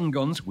watch Young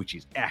Guns, which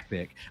is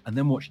epic, and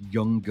then watch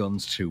Young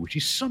Guns 2, which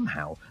is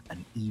somehow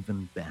an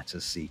even better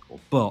sequel,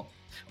 but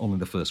only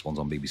the first one's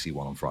on BBC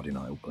One on Friday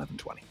night,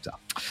 11:20. So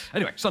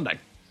anyway, Sunday.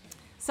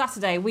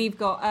 Saturday, we've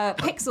got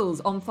Pixels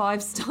on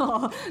 5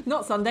 Star.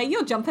 Not Sunday,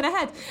 you're jumping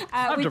ahead.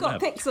 We've got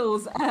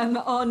Pixels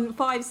on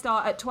 5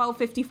 Star at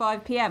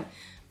 12:55 p.m.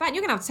 Matt,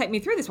 you're going to have to take me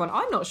through this one.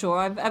 I'm not sure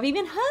I've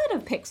even heard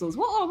of Pixels.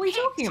 What are we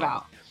talking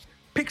about?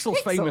 Pixels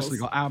famously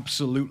got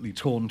absolutely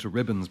torn to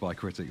ribbons by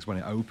critics when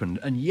it opened,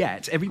 and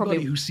yet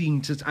everybody who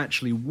seemed to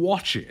actually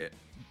watch it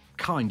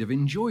kind of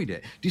enjoyed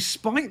it,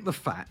 despite the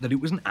fact that it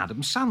was an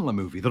Adam Sandler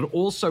movie that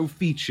also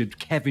featured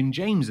Kevin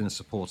James in a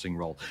supporting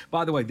role.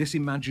 By the way, this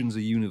imagines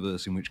a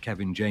universe in which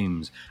Kevin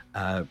James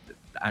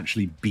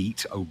actually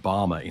beat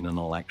Obama in an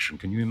election.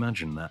 Can you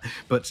imagine that?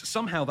 But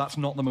somehow that's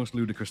not the most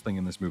ludicrous thing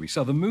in this movie.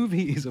 So the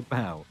movie is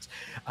about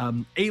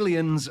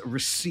aliens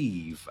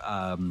receive,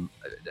 I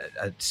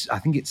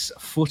think it's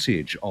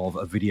footage of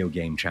a video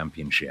game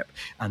championship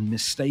and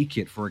mistake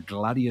it for a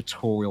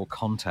gladiatorial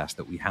contest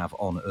that we have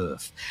on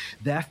Earth,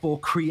 therefore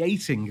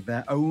creating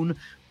their own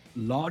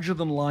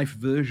larger-than-life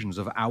versions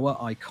of our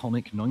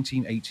iconic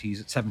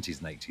 1980s, 70s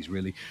and 80s,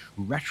 really,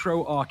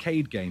 retro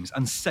arcade games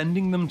and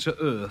sending them to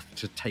Earth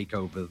to take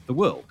over the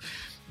world,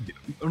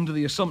 under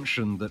the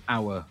assumption that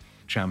our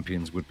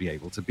champions would be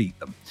able to beat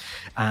them.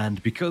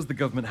 And because the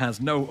government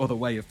has no other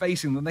way of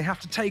facing them, they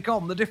have to take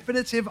on the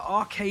definitive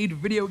arcade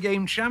video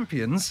game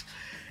champions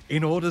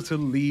in order to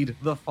lead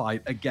the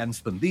fight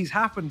against them. These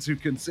happen to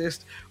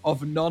consist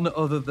of none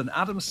other than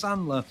Adam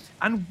Sandler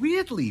and,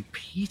 weirdly,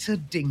 Peter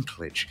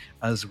Dinklage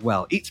as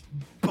well. It's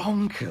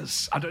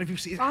bonkers. I don't know if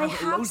you've seen it. I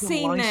have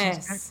seen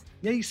this.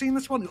 Yeah, you've seen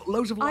this one?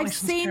 Loads of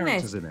licensed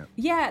characters in it.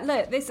 Yeah,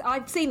 look,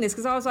 I've seen this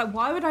because I was like,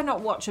 why would I not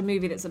watch a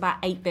movie that's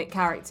about 8-bit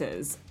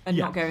characters and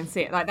not go and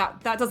see it? Like,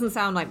 that doesn't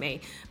sound like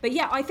me. But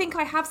yeah, I think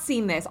I have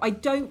seen this. I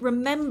don't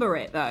remember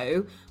it,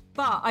 though.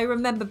 But I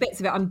remember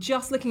bits of it. I'm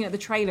just looking at the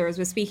trailer as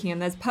we're speaking,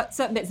 and there's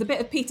certain bits, a bit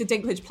of Peter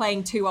Dinklage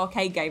playing 2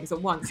 arcade games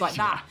at once, like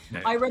that.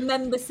 Yeah. I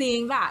remember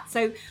seeing that.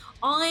 So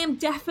I am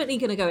definitely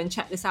going to go and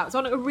check this out. It's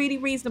on at a really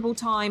reasonable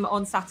time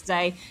on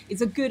Saturday.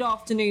 It's a good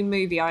afternoon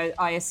movie,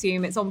 I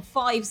assume. It's on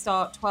 5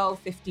 Star,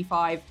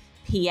 12:55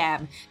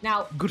 p.m.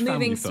 Now,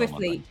 moving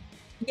swiftly.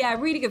 Yeah,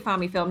 really good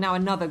family film. Now,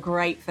 another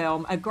great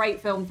film. A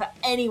great film for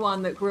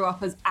anyone that grew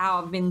up as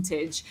our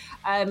vintage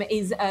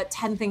is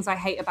 10 Things I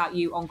Hate About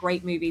You on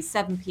Great Movies,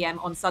 7 p.m.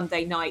 on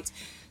Sunday night.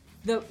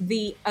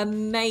 The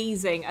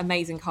amazing,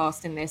 amazing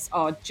cast in this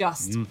are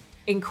just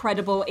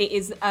incredible. It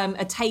is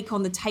a take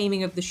on The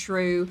Taming of the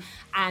Shrew,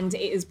 and it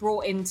is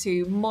brought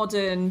into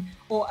modern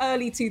or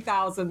early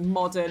 2000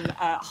 modern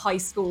high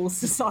school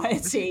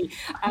society.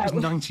 It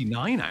was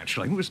 99,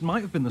 actually. I think it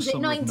might have been the summer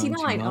of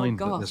 99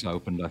 that this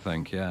opened, I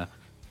think, yeah.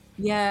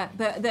 Yeah,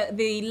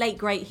 the late,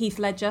 great Heath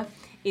Ledger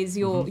is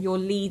your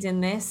lead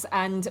in this.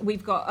 And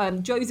we've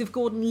got Joseph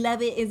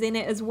Gordon-Levitt is in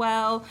it as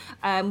well.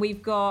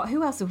 We've got,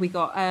 who else have we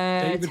got?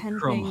 David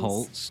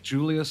Krumholtz,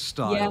 Julia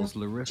Stiles,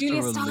 Larissa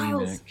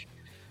Olenek.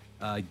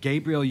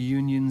 Gabrielle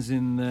Union's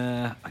in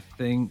there, I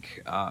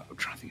think. I'm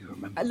trying to think who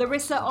remember.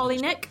 Larissa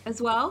Olenek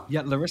as well.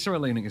 Yeah, Larissa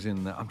Olenek is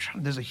in there.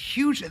 There's a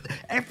huge...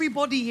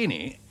 Everybody in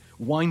it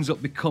winds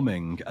up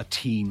becoming a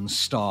teen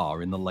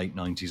star in the late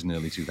 90s and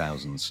early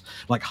 2000s.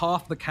 Like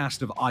half the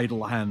cast of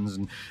Idle Hands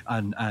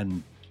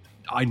and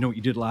I Know What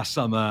You Did Last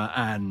Summer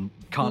and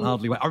Can't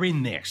Hardly Wait are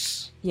in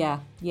this. Yeah.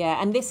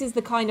 And this is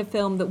the kind of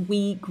film that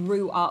we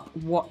grew up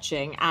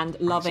watching and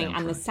loving,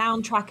 and the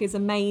soundtrack is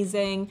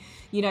amazing.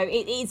 You know,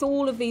 it's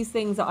all of these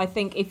things that I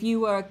think if you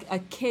were a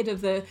kid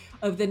of the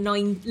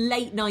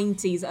late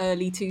 90s,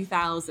 early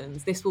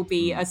 2000s, this will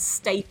be a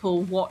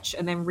staple watch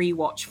and then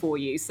rewatch for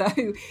you. So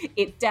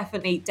it's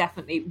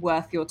definitely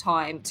worth your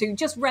time to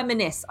just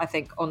reminisce, I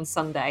think, on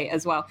Sunday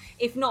as well.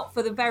 If not,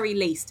 for the very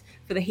least,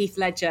 for the Heath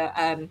Ledger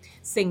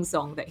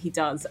sing-song that he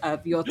does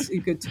of You're Too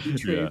Good to Be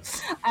True.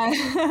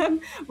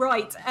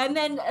 Right, and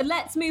then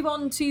let's move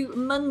on to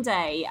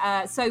Monday.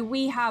 So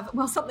we have,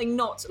 something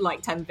not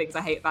like 10 Things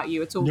I Hate About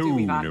You at all, do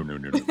we, Matt?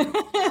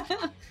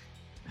 No.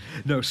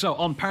 No, so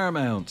on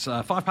Paramount,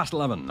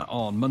 11:05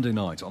 on Monday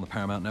night on the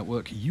Paramount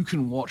Network, you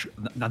can watch...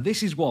 Now,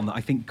 this is one that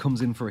I think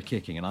comes in for a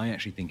kicking, and I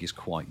actually think is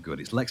quite good.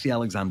 It's Lexi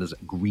Alexander's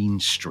Green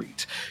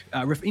Street.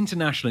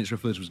 Internationally, it's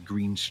referred to as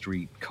Green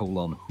Street: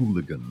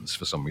 Hooligans,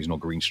 for some reason, or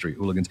Green Street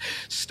Hooligans.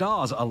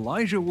 Stars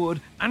Elijah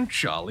Wood and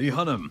Charlie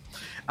Hunnam.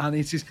 And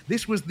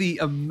this was we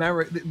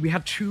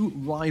had 2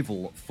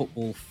 rival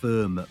football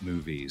firm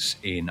movies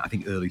in, I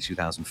think, early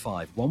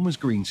 2005. One was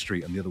Green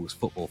Street and the other was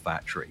Football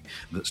Factory,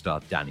 that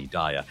starred Danny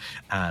Dyer.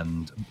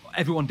 and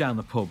everyone down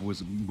the pub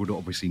would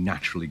obviously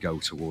naturally go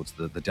towards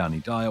the Danny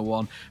Dyer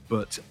one,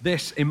 but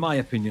this, in my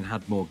opinion,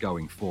 had more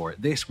going for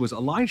it. This was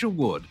Elijah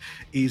Wood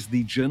is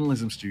the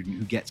journalism student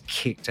who gets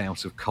kicked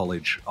out of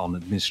college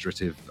on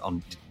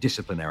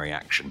disciplinary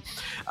action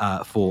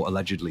for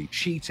allegedly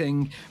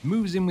cheating,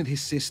 moves in with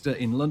his sister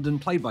in London,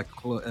 played by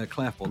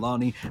Claire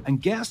Forlani,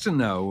 and gets to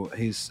know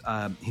his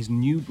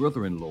new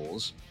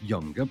brother-in-law's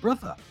younger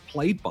brother,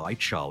 played by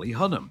Charlie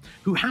Hunnam,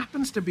 who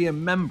happens to be a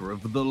member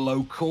of the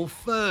local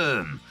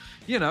firm.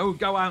 You know,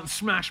 go out and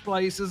smash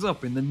places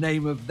up in the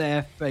name of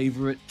their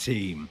favourite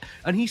team.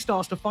 And he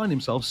starts to find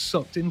himself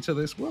sucked into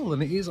this world,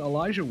 and it is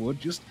Elijah Wood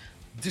just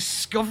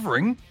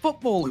discovering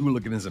football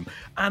hooliganism.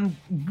 And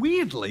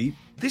weirdly,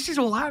 this is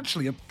all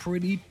actually a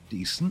pretty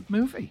decent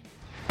movie.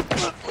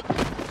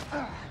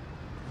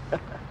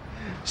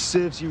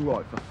 Serves you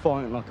right for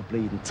fighting like a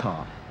bleeding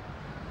tar.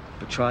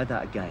 But try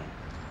that again,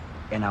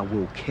 and I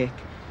will kick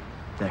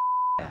the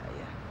out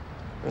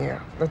of you.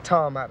 Yeah, the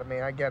Tom out of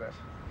me, I get it.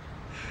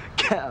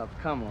 Get up,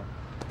 come on.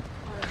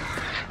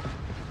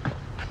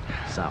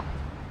 So,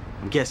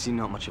 I'm guessing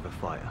you're not much of a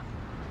fighter.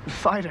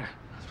 Fighter?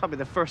 It's probably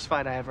the first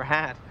fight I ever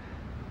had.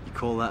 You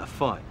call that a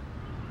fight?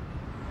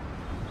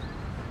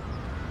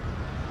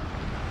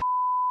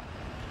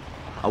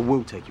 I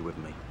will take you with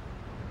me.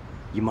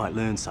 You might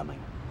learn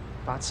something.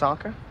 About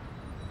soccer?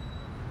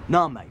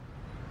 Nah, mate.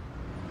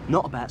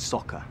 Not about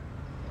soccer.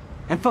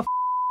 And for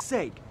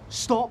sake,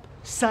 stop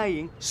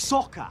saying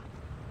soccer.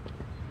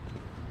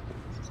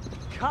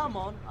 Come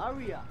on,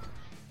 hurry up.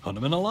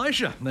 Hunnam and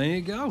Elijah, there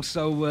you go.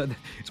 So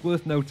it's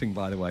worth noting,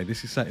 by the way,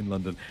 this is set in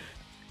London.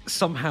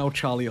 Somehow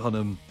Charlie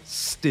Hunnam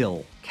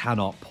still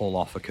cannot pull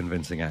off a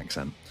convincing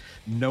accent.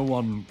 No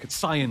one,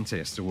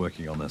 scientists are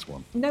working on this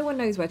one. No one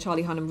knows where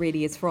Charlie Hunnam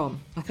really is from.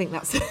 I think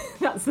that's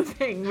the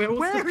thing. We're all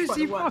Where is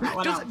he from?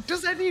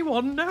 Does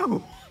anyone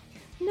know?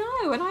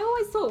 No, and I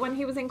always thought when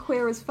he was in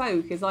Queer as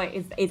Folk, is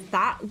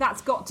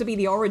that's got to be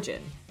the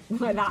origin.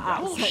 Like that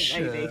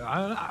accent, maybe.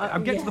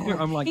 I'm getting to the point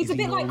where I'm like, he's a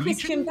bit like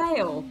Christian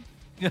Bale.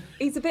 Yeah.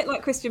 He's a bit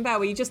like Christian Bale,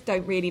 where you just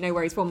don't really know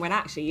where he's from when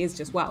actually he is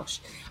just Welsh.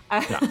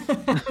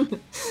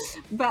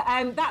 But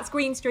that's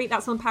Green Street.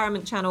 That's on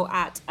Paramount Channel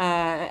at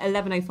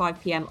 11:05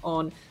 p.m.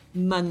 on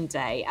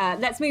Monday.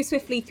 Let's move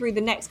swiftly through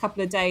the next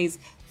couple of days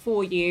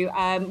for you.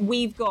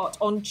 We've got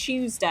on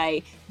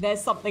Tuesday,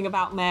 There's Something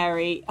About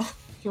Mary.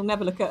 You'll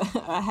never look at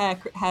a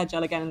hair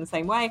gel again in the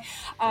same way.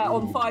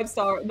 On 5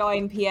 Star at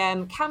 9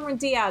 p.m. Cameron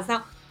Diaz.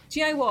 Now, do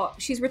you know what?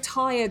 She's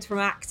retired from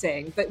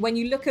acting, but when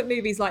you look at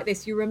movies like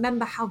this, you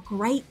remember how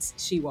great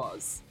she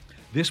was.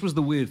 This was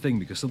the weird thing,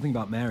 because Something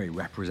About Mary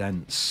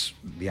represents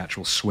the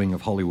actual swing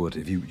of Hollywood.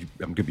 I'm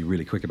going to be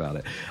really quick about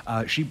it.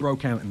 She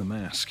broke out in The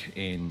Mask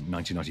in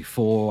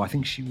 1994. I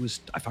think she was,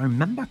 if I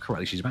remember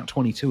correctly, she's about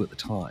 22 at the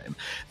time.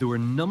 There were a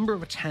number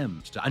of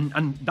attempts,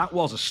 and that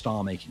was a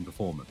star-making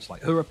performance.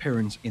 Like, her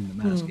appearance in The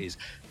Mask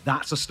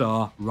that's a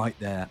star right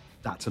there.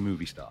 That's a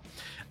movie star.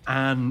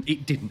 And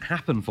it didn't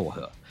happen for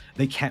her.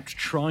 They kept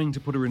trying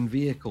to put her in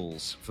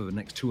vehicles for the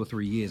next 2 or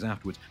 3 years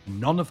afterwards.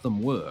 None of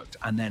them worked.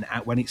 And then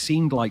when it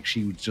seemed like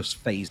she was just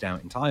phased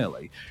out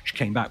entirely, she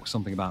came back with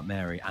Something About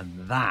Mary,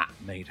 and that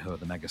made her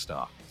the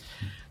megastar.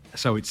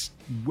 So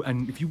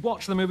and if you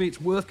watch the movie, it's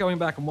worth going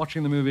back and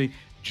watching the movie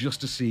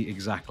just to see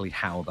exactly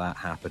how that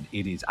happened.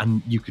 It is,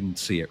 and you can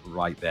see it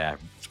right there.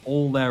 It's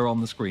all there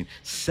on the screen.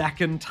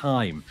 Second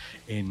time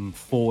in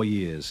 4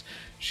 years,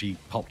 she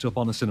popped up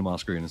on a cinema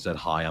screen and said,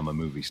 "Hi, I'm a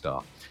movie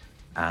star."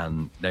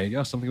 And there you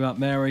go, Something About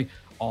Mary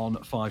on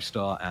 5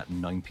 Star at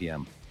 9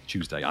 p.m.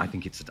 Tuesday. I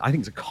think it's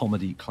a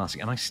comedy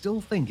classic, and I still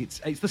think it's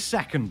the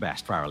second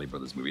best Farrelly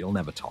Brothers movie. It'll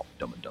never top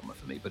Dumb and Dumber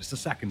for me, but it's the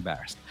second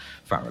best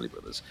Farrelly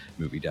Brothers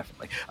movie,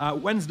 definitely.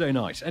 Wednesday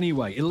night,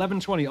 anyway,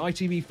 11:20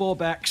 ITV4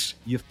 Bex.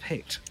 You've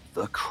picked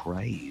The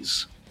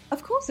Krays.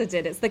 Of course I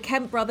did. It's the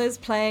Kemp brothers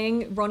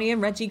playing Ronnie and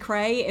Reggie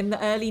Kray in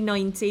the early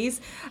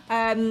 90s,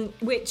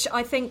 which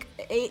I think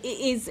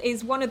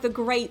is one of the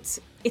great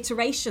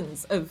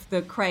iterations of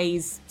the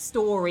Krays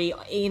story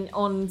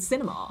on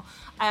cinema.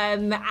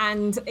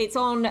 And it's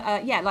on,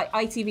 like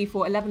ITV4,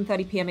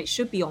 11:30 p.m. It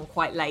should be on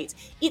quite late.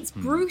 It's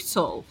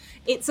brutal.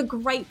 It's a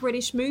great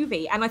British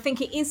movie. And I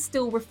think it is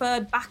still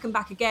referred back and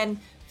back again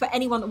for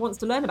anyone that wants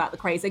to learn about the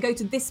Krays. They go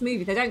to this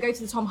movie. They don't go to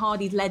the Tom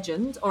Hardy's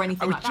Legend or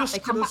anything like that. They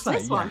come back to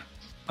this one.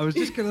 I was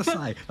just going to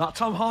say, that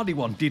Tom Hardy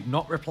one did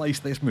not replace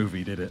this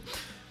movie, did it?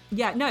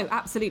 Yeah, no,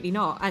 absolutely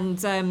not. And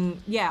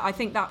I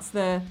think that's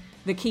the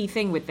key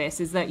thing with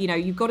this, is that, you know,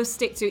 you've got to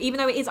stick to, even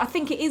though I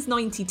think it is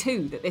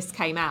 92 that this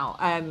came out,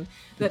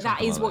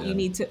 that is what you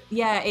need to,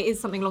 it is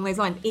something along those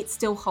lines. It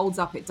still holds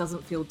up. It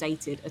doesn't feel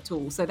dated at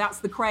all. So that's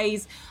The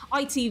Krays,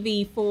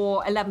 ITV4,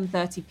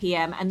 11:30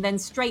 p.m. And then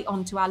straight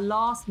on to our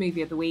last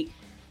movie of the week,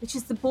 which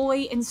is The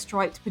Boy in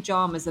Striped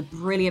Pyjamas, a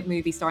brilliant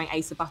movie starring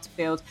Asa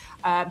Butterfield.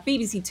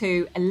 BBC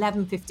 2,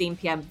 11:15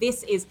 p.m.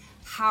 This is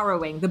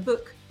harrowing. The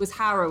book was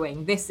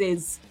harrowing. This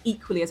is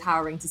equally as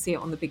harrowing to see it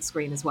on the big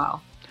screen as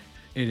well.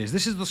 It is.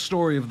 This is the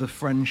story of the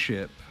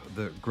friendship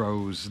that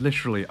grows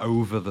literally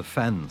over the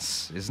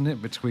fence, isn't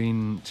it?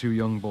 Between two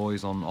young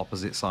boys on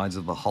opposite sides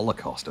of the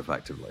Holocaust,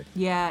 effectively.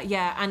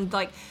 Yeah, and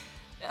like,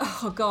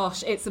 oh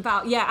gosh, it's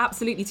about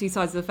absolutely two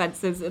sides of the fence.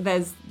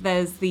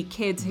 There's the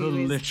kid who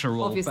the is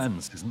literal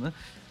fence, isn't there?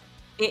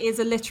 It is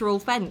a literal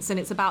fence, and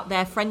it's about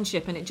their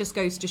friendship, and it just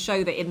goes to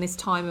show that in this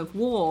time of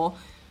war,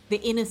 the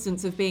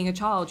innocence of being a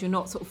child, you're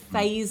not sort of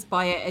fazed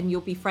by it, and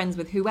you'll be friends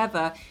with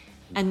whoever.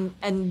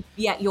 And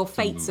yet your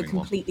fates are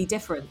completely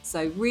different.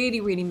 So really,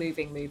 really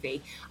moving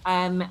movie.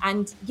 And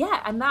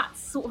that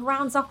sort of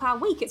rounds up our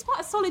week. It's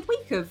quite a solid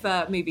week of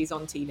movies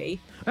on TV.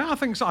 Yeah, I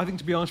think so. I think,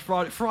 to be honest,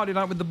 Friday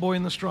night with the boy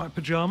in the striped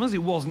pajamas,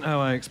 it wasn't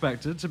how I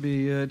expected to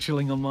be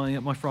chilling on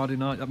my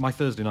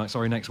Thursday night,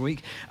 next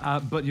week.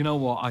 But you know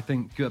what? I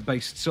think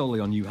based solely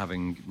on you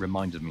having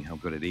reminded me how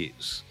good it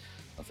is,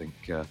 I think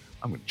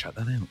I'm going to check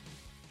that out.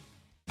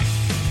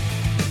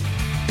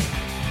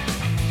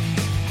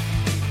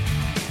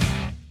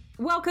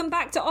 Welcome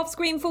back to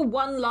Offscreen for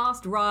one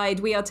last ride.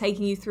 We are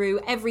taking you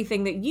through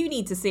everything that you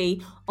need to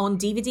see on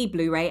DVD,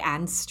 Blu-ray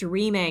and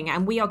streaming.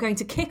 And we are going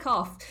to kick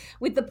off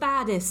with the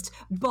baddest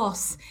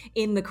boss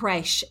in the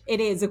creche. It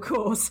is, of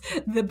course,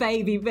 the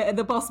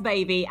Boss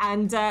Baby.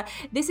 And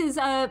this is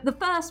the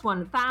first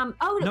one, fam.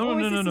 Oh, no,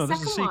 this is the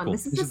second one.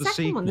 This is the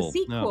second one, the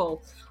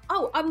sequel. No.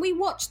 Oh, and we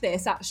watched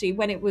this, actually,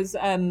 when it was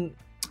on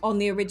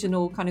the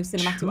original kind of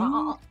cinematic...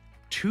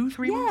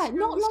 3 months ago? Yeah,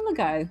 not long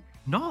ago.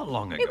 Not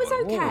long ago. It was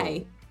okay.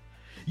 Whoa.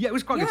 Yeah, it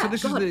was quite good.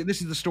 So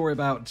this is the story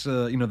about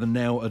the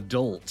now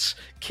adult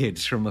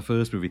kids from the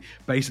first movie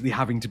basically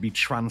having to be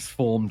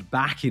transformed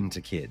back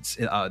into kids.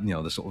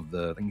 The sort of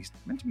I think he's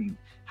meant to be.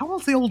 How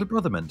old's the older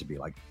brother meant to be?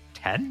 Like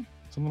 10,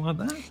 something like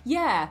that.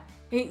 Yeah,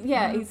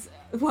 he's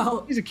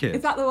a kid.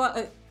 Is that the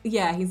one?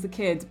 Yeah, he's a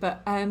kid,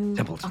 but I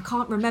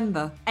can't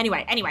remember.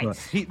 Anyway.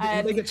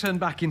 Right. They get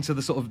turned back into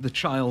the sort of the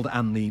child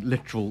and the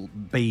literal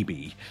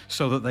baby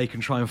so that they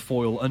can try and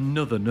foil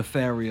another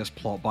nefarious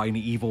plot by an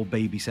evil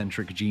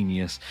baby-centric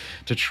genius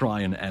to try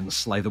and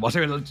enslave them. Let's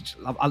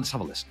have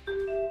a listen.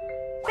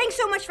 Thanks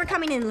so much for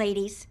coming in,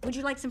 ladies. Would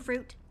you like some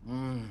fruit?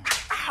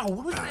 Ow,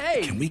 what was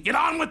that? Can we get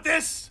on with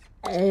this?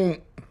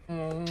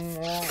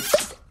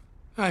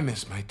 I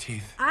miss my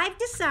teeth. I've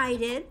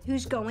decided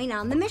who's going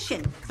on the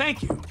mission.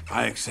 Thank you.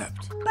 I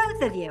accept.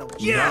 Both of you.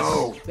 Yes!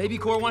 No. Baby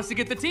Core wants to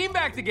get the team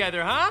back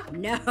together, huh?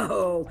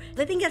 No.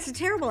 They think that's a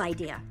terrible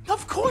idea.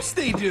 Of course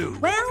they do.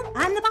 Well,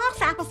 I'm the boss,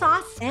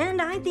 Applesauce,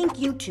 and I think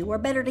you two are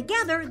better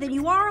together than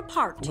you are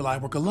apart. Well, I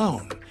work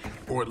alone.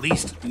 Or at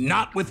least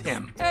not with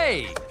him.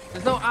 Hey,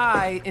 there's no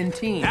I in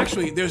team.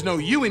 Actually, there's no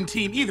you in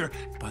team either,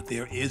 but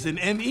there is an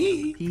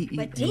M-E.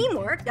 But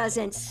teamwork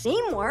doesn't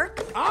seem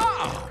work.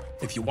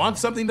 If you want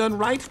something done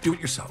right, do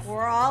it yourself.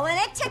 We're all in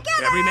it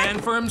together. Every man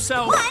for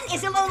himself. One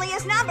is the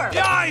loneliest number.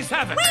 The eyes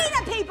have it.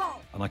 We the people.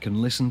 And I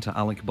can listen to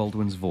Alec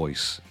Baldwin's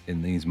voice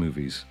in these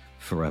movies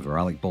forever.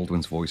 Alec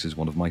Baldwin's voice is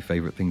one of my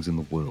favourite things in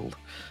the world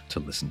to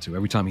listen to.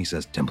 Every time he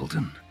says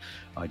Templeton,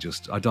 I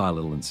die a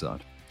little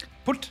inside.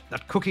 Put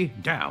that cookie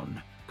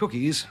down.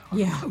 Cookies.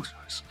 Yeah. Oh,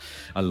 nice.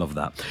 I love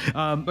that.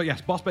 But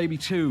yes, Boss Baby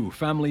 2,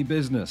 Family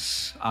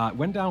Business.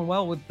 Went down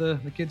well with the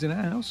kids in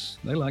our house.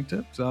 They liked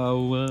it.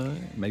 So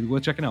maybe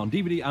worth checking out on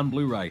DVD and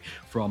Blu-ray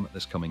from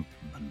this coming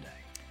Monday.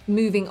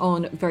 Moving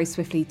on very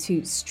swiftly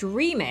to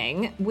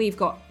streaming, we've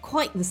got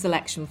quite the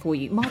selection for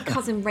you. My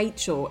Cousin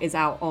Rachel is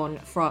out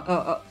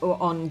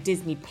on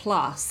Disney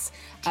Plus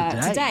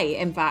today.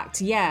 In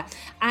fact, yeah.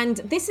 And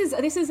this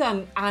is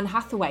Anne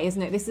Hathaway,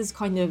 isn't it? This is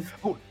kind of.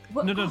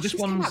 No, this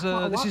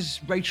is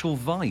Rachel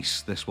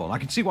Weisz, this one. I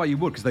can see why you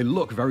would, because they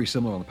look very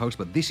similar on the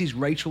poster, but this is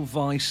Rachel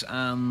Weisz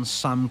and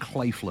Sam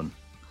Claflin.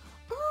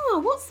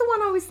 Oh, what's the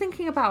one I was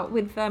thinking about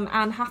with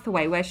Anne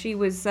Hathaway, where she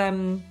was sort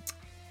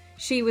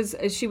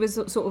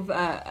of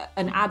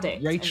an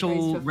addict.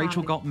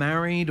 Rachel got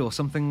married or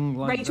something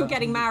like Rachel that.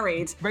 getting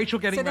married. Rachel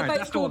getting married. So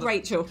they're both called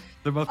Rachel.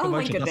 They're both called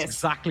Rachel. Goodness. That's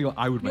exactly what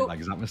I would make that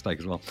exact mistake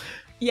as well.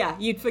 Yeah,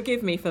 you'd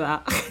forgive me for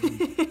that.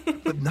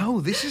 But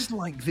no, this is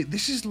like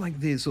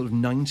the sort of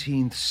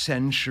 19th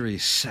century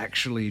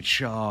sexually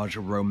charged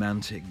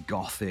romantic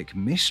gothic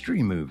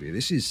mystery movie.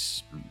 This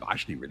is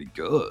actually really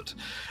good.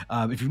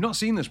 If you've not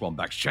seen this one,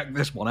 Bex, check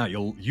this one out.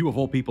 You of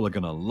all people are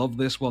going to love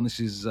this one. This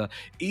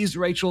is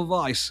Rachel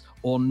Weisz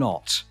or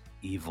not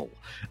evil?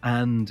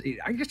 And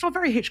it's not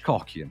very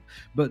Hitchcockian.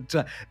 But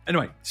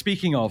anyway,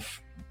 speaking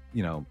of,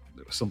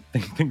 some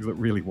things that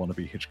really want to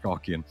be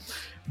Hitchcockian,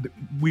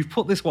 we've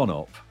put this one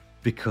up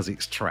because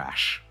it's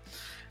trash.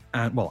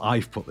 And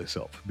I've put this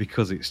up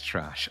because it's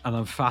trash, and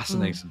I'm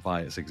fascinated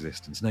by its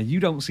existence. Now, you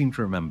don't seem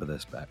to remember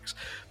this, Bex,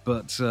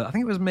 but I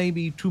think it was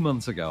maybe 2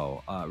 months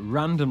ago,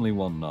 randomly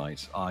one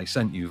night, I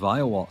sent you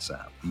via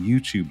WhatsApp the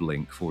YouTube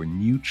link for a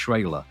new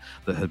trailer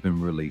that had been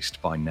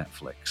released by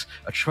Netflix.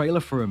 A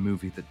trailer for a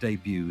movie that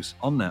debuts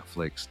on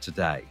Netflix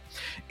today.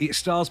 It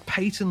stars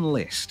Peyton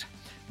List.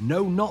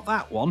 No, not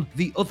that one,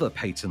 the other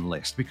Peyton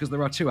List, because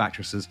there are two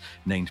actresses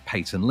named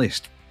Peyton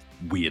List.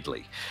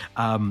 weirdly.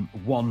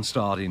 One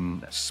starred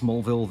in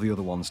Smallville, the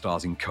other one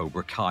stars in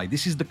Cobra Kai.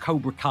 This is the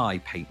Cobra Kai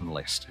Peyton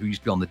List, who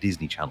used to be on the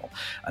Disney Channel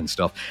and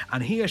stuff.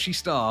 And here she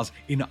stars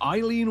in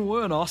Eileen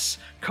Wuornos,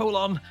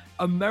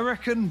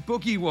 American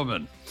Boogie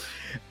Woman,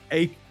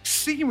 a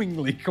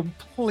seemingly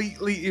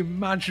completely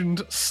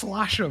imagined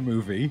slasher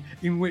movie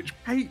in which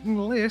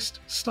Peyton List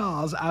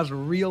stars as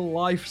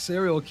real-life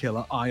serial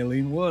killer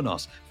Eileen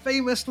Wuornos,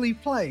 famously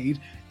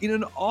played in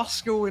an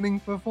Oscar-winning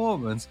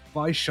performance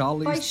by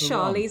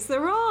Charlize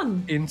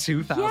Theron in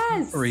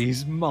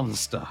 2003's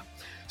Monster.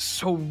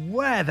 So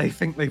where they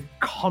think they've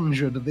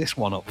conjured this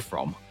one up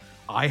from,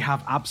 I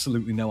have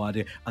absolutely no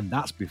idea. And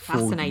that's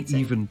before you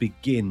even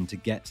begin to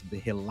get to the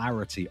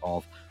hilarity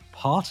of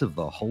part of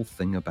the whole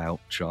thing about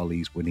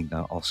Charlize winning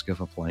that Oscar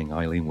for playing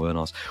Eileen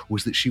Wuornos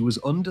was that she was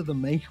under the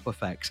makeup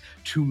effects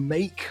to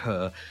make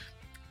her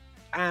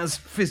as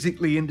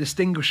physically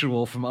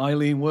indistinguishable from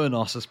Eileen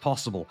Wuornos as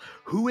possible.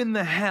 Who in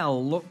the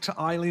hell looked at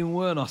Eileen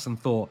Wuornos and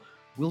thought,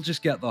 we'll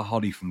just get the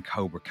hottie from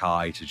Cobra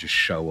Kai to just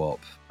show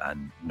up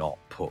and not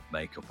put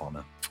makeup on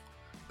her?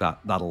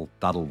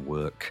 That'll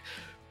work.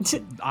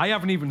 I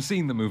haven't even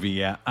seen the movie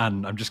yet,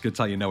 and I'm just going to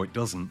tell you, no, it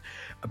doesn't.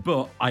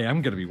 But I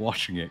am going to be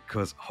watching it,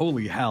 because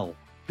holy hell,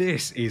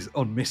 this is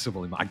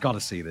unmissable. I got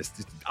to see this.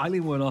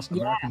 Eileen Wuornos,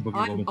 American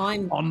Boogie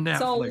Woman, on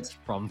Netflix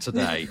from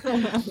today.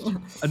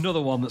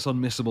 Another one that's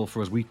unmissable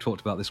for us. We talked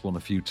about this one a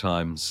few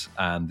times,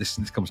 and this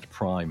comes to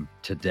Prime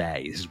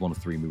today. This is one of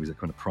 3 movies that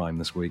come to Prime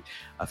this week.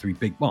 3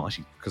 big, well,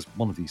 actually, because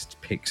one of these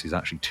picks is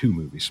actually 2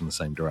 movies from the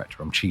same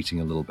director. I'm cheating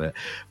a little bit.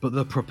 But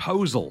The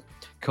Proposal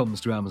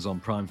comes to Amazon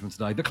Prime from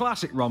today. The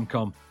classic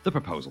rom-com, The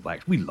Proposal.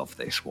 We love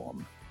this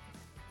one.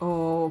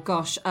 Oh,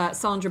 gosh.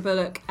 Sandra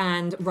Bullock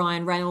and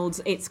Ryan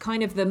Reynolds. It's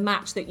kind of the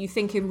match that you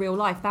think in real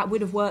life that would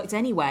have worked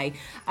anyway.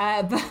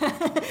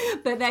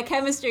 But their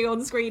chemistry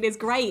on screen is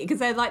great because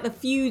they're like the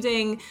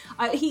feuding.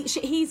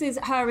 He's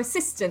her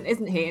assistant,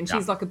 isn't he? And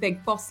she's like a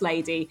big boss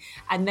lady.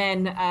 And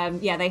then,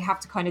 they have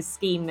to kind of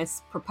scheme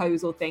this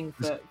proposal thing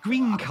for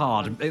green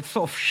card. It's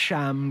sort of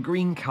sham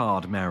green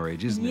card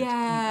marriage, isn't it?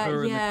 Yeah,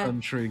 in the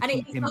country, and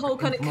it's the whole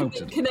kind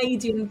of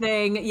Canadian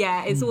thing.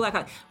 Yeah, it's all that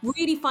kind of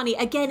really funny.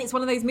 Again, it's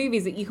one of those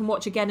movies that you can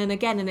watch again and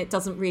again, and it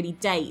doesn't really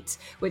date,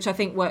 which I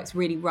think works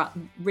really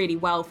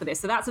well for this.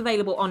 So that's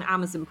available on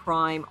Amazon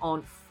Prime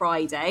on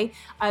Friday.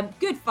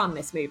 Good fun,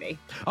 this movie.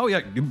 Oh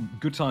yeah,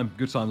 good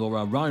times all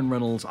around. Ryan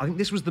Reynolds, I think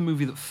this was the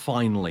movie that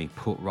finally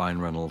put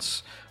Ryan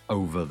Reynolds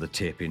over the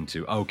tip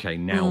into, okay,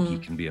 now he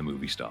can be a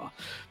movie star.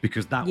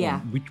 Because that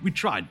one, we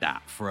tried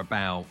that for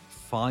about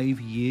 5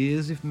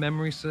 years, if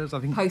memory serves. I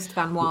think post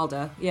Van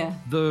Wilder,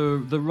 The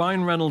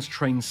Ryan Reynolds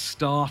train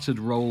started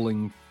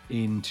rolling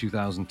in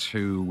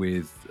 2002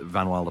 with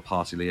Van Wilder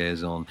Party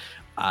Liaison,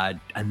 and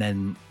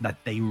then that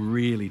they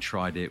really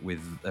tried it with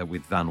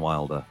Van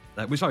Wilder.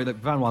 They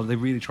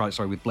really tried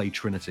it, with Blade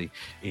Trinity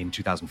in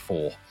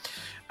 2004,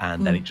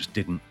 and then it just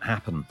didn't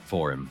happen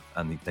for him,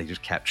 and they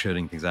just kept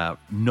churning things out.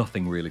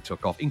 Nothing really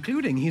took off,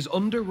 including his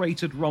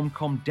underrated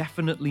rom-com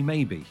Definitely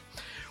Maybe,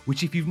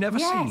 which, if you've never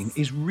seen,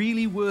 is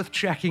really worth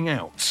checking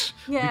out.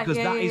 Because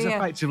that is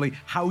effectively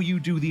how you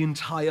do the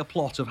entire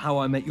plot of How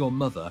I Met Your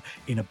Mother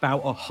in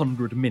about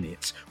 100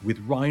 minutes with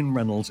Ryan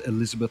Reynolds,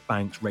 Elizabeth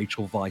Banks,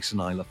 Rachel Weisz, and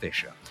Isla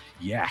Fisher.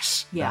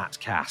 Yes, that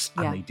cast.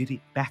 And they did it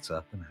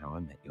better than How I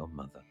Met Your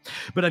Mother.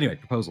 But anyway,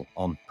 Proposal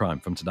on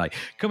Prime from today.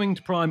 Coming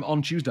to Prime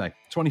on Tuesday,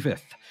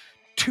 25th.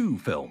 2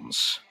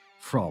 films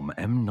from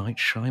M. Night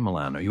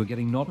Shyamalan. You are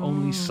getting not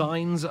only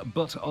Signs,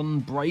 but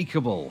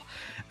Unbreakable.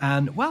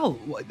 And, well,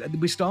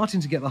 we're starting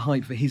to get the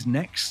hype for his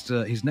next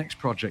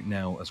project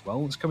now as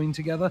well that's coming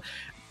together.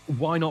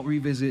 Why not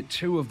revisit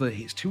two of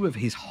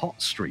his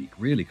hot streak,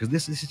 really? Because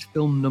this is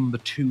film number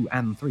 2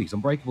 and 3. So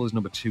Unbreakable is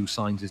number 2,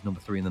 Signs is number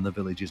 3, and then The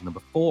Village is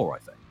number 4, I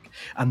think.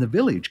 And The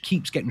Village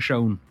keeps getting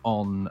shown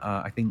on,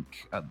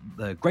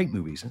 the Great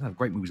Movies.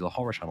 Great Movies, the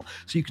Horror Channel.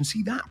 So you can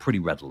see that pretty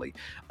readily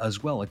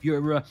as well. If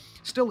you're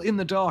still in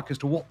the dark as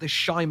to what this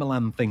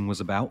Shyamalan thing was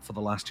about for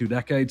the last 2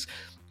 decades,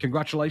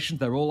 congratulations,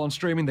 they're all on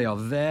streaming. They are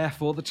there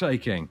for the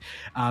taking.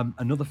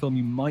 Another film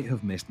you might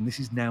have missed, and this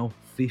is now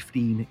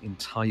 15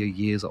 entire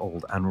years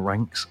old and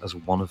ranks as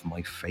one of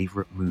my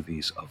favourite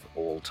movies of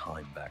all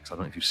time, Bex. I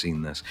don't know if you've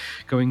seen this.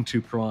 Going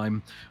to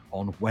Prime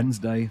on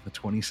Wednesday, the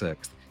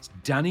 26th. It's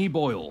Danny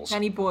Boyle's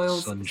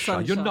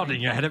Sunshine. You're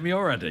nodding your head at me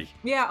already.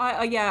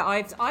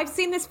 Yeah, I've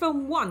seen this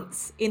film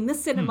once in the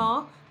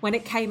cinema when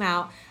it came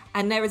out,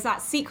 and there is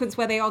that sequence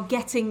where they are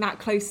getting that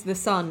close to the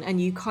sun, and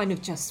you kind of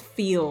just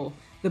feel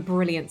the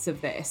brilliance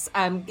of this.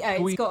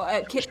 It's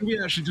got Should we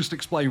actually just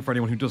explain for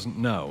anyone who doesn't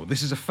know?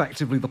 This is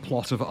effectively the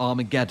plot of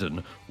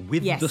Armageddon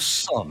with the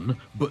sun,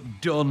 but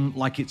done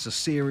like it's a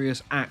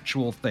serious,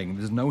 actual thing.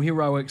 There's no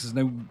heroics, there's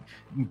no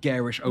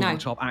garish,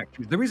 over-the-top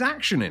action. There is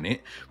action in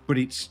it, but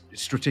it's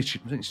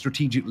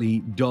strategically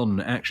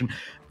done action.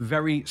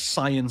 Very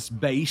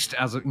science-based,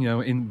 as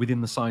within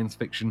the science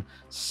fiction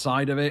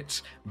side of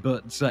it.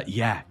 But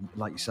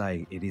like you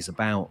say, it is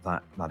about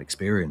that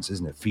experience,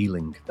 isn't it?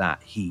 Feeling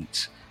that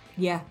heat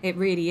Yeah, it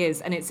really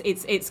is, and it's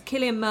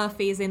Cillian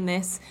Murphy is in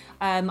this.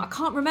 I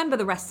can't remember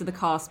the rest of the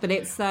cast, but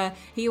it's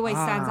he always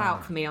stands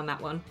out for me on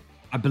that one.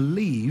 I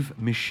believe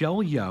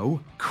Michelle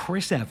Yeoh,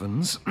 Chris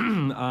Evans,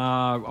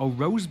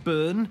 Rose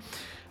Byrne,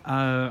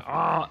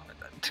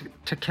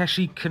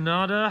 Takeshi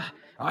Kanada,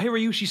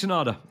 Hiroyuki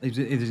Sanada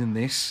is in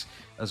this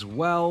as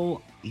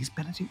well. Is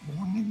Benedict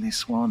Wong in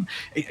this one?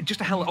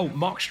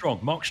 Mark Strong.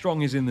 Mark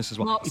Strong is in this as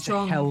well. Mark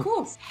Strong, of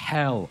course.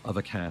 Hell of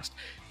a cast.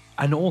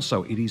 And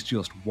also, it is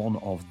just one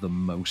of the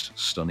most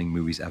stunning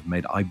movies ever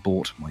made. I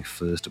bought my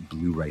first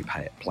Blu-ray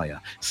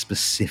player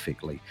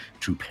specifically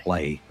to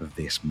play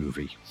this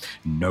movie.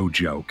 No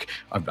joke.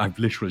 I've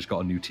literally just got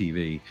a new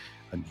TV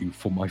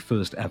for my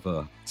first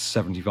ever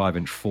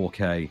 75-inch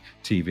 4K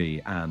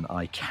TV, and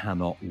I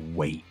cannot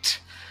wait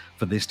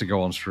for this to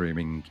go on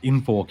streaming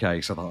in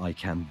 4K so that I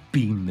can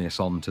beam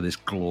this onto this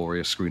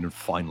glorious screen and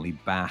finally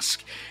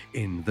bask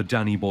in the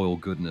Danny Boyle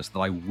goodness that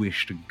I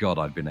wish to God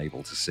I'd been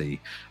able to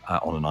see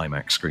on an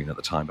IMAX screen at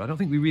the time. But I don't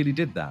think we really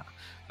did that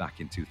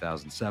back in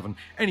 2007.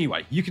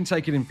 Anyway, you can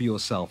take it in for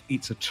yourself.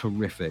 It's a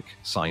terrific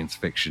science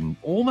fiction,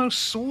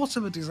 almost sort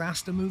of a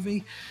disaster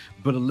movie,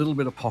 but a little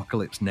bit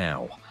Apocalypse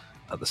Now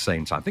at the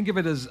same time. Think of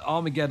it as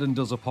Armageddon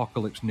does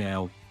Apocalypse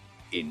Now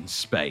in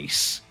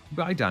space.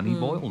 By Danny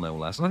Boyle, no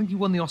less. And I think he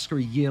won the Oscar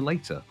a year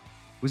later.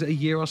 Was it a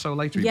year or so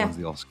later he won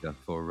the Oscar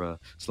for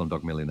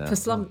Slumdog Millionaire? For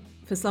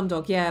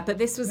Slumdog, yeah. But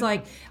this was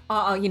like,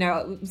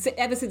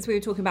 ever since we were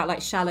talking about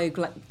like Shallow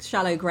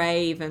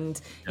Grave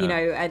and, you know,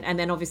 and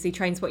then obviously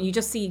Trainspotting, you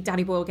just see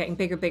Danny Boyle getting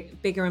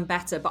bigger and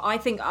better. But I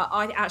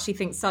actually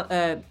think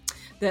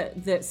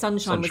that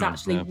Sunshine was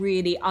actually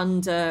really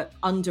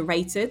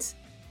underrated.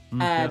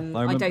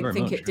 I don't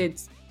think it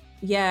did.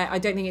 Yeah, I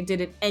don't think it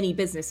did any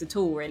business at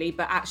all, really.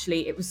 But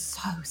actually, it was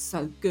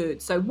so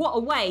good. So what a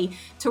way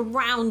to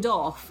round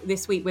off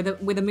this week with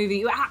a movie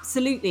you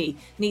absolutely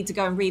need to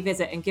go and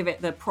revisit and give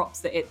it the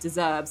props that it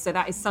deserves. So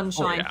that is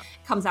Sunshine.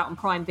 Comes out on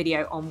Prime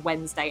Video on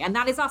Wednesday. And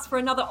that is us for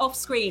another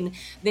off-screen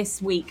this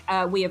week.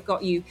 We have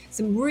got you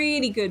some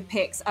really good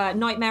picks.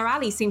 Nightmare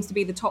Alley seems to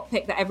be the top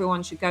pick that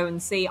everyone should go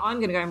and see. I'm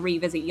going to go and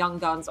revisit Young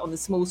Guns on the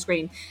small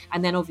screen.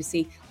 And then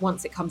obviously,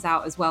 once it comes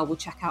out as well, we'll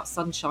check out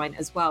Sunshine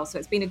as well. So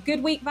it's been a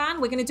good week, Van.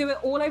 We're going to do it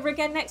all over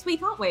again next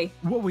week, aren't we?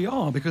 Well, we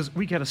are, because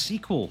we get a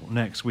sequel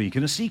next week,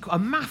 and a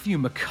Matthew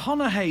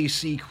McConaughey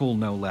sequel,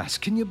 no less.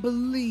 Can you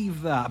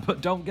believe that?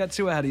 But don't get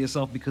too ahead of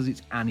yourself, because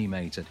it's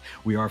animated.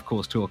 We are, of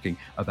course, talking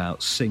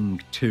about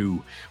Sing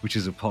 2, which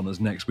is upon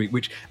us next week,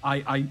 which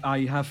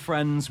I have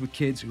friends with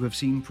kids who have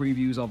seen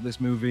previews of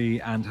this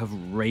movie and have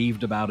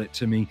raved about it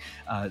to me.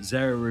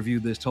 Zara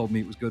reviewed this, told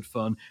me it was good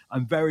fun.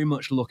 I'm very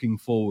much looking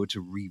forward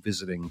to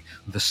revisiting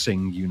the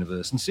Sing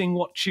universe and seeing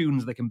what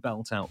tunes they can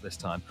belt out this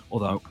time.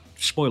 Although,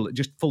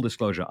 just full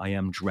disclosure, I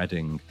am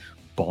dreading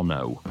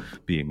Bono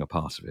being a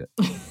part of it.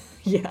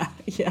 Yeah,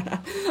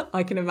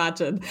 I can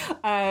imagine.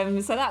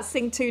 So that's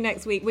Sing 2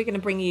 next week. We're going to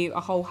bring you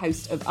a whole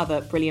host of other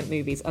brilliant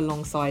movies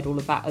alongside all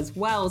of that as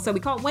well. So we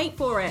can't wait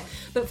for it.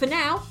 But for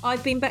now,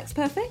 I've been Bex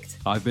Perfect.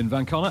 I've been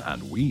Van Connor,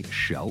 and we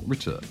shall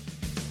return.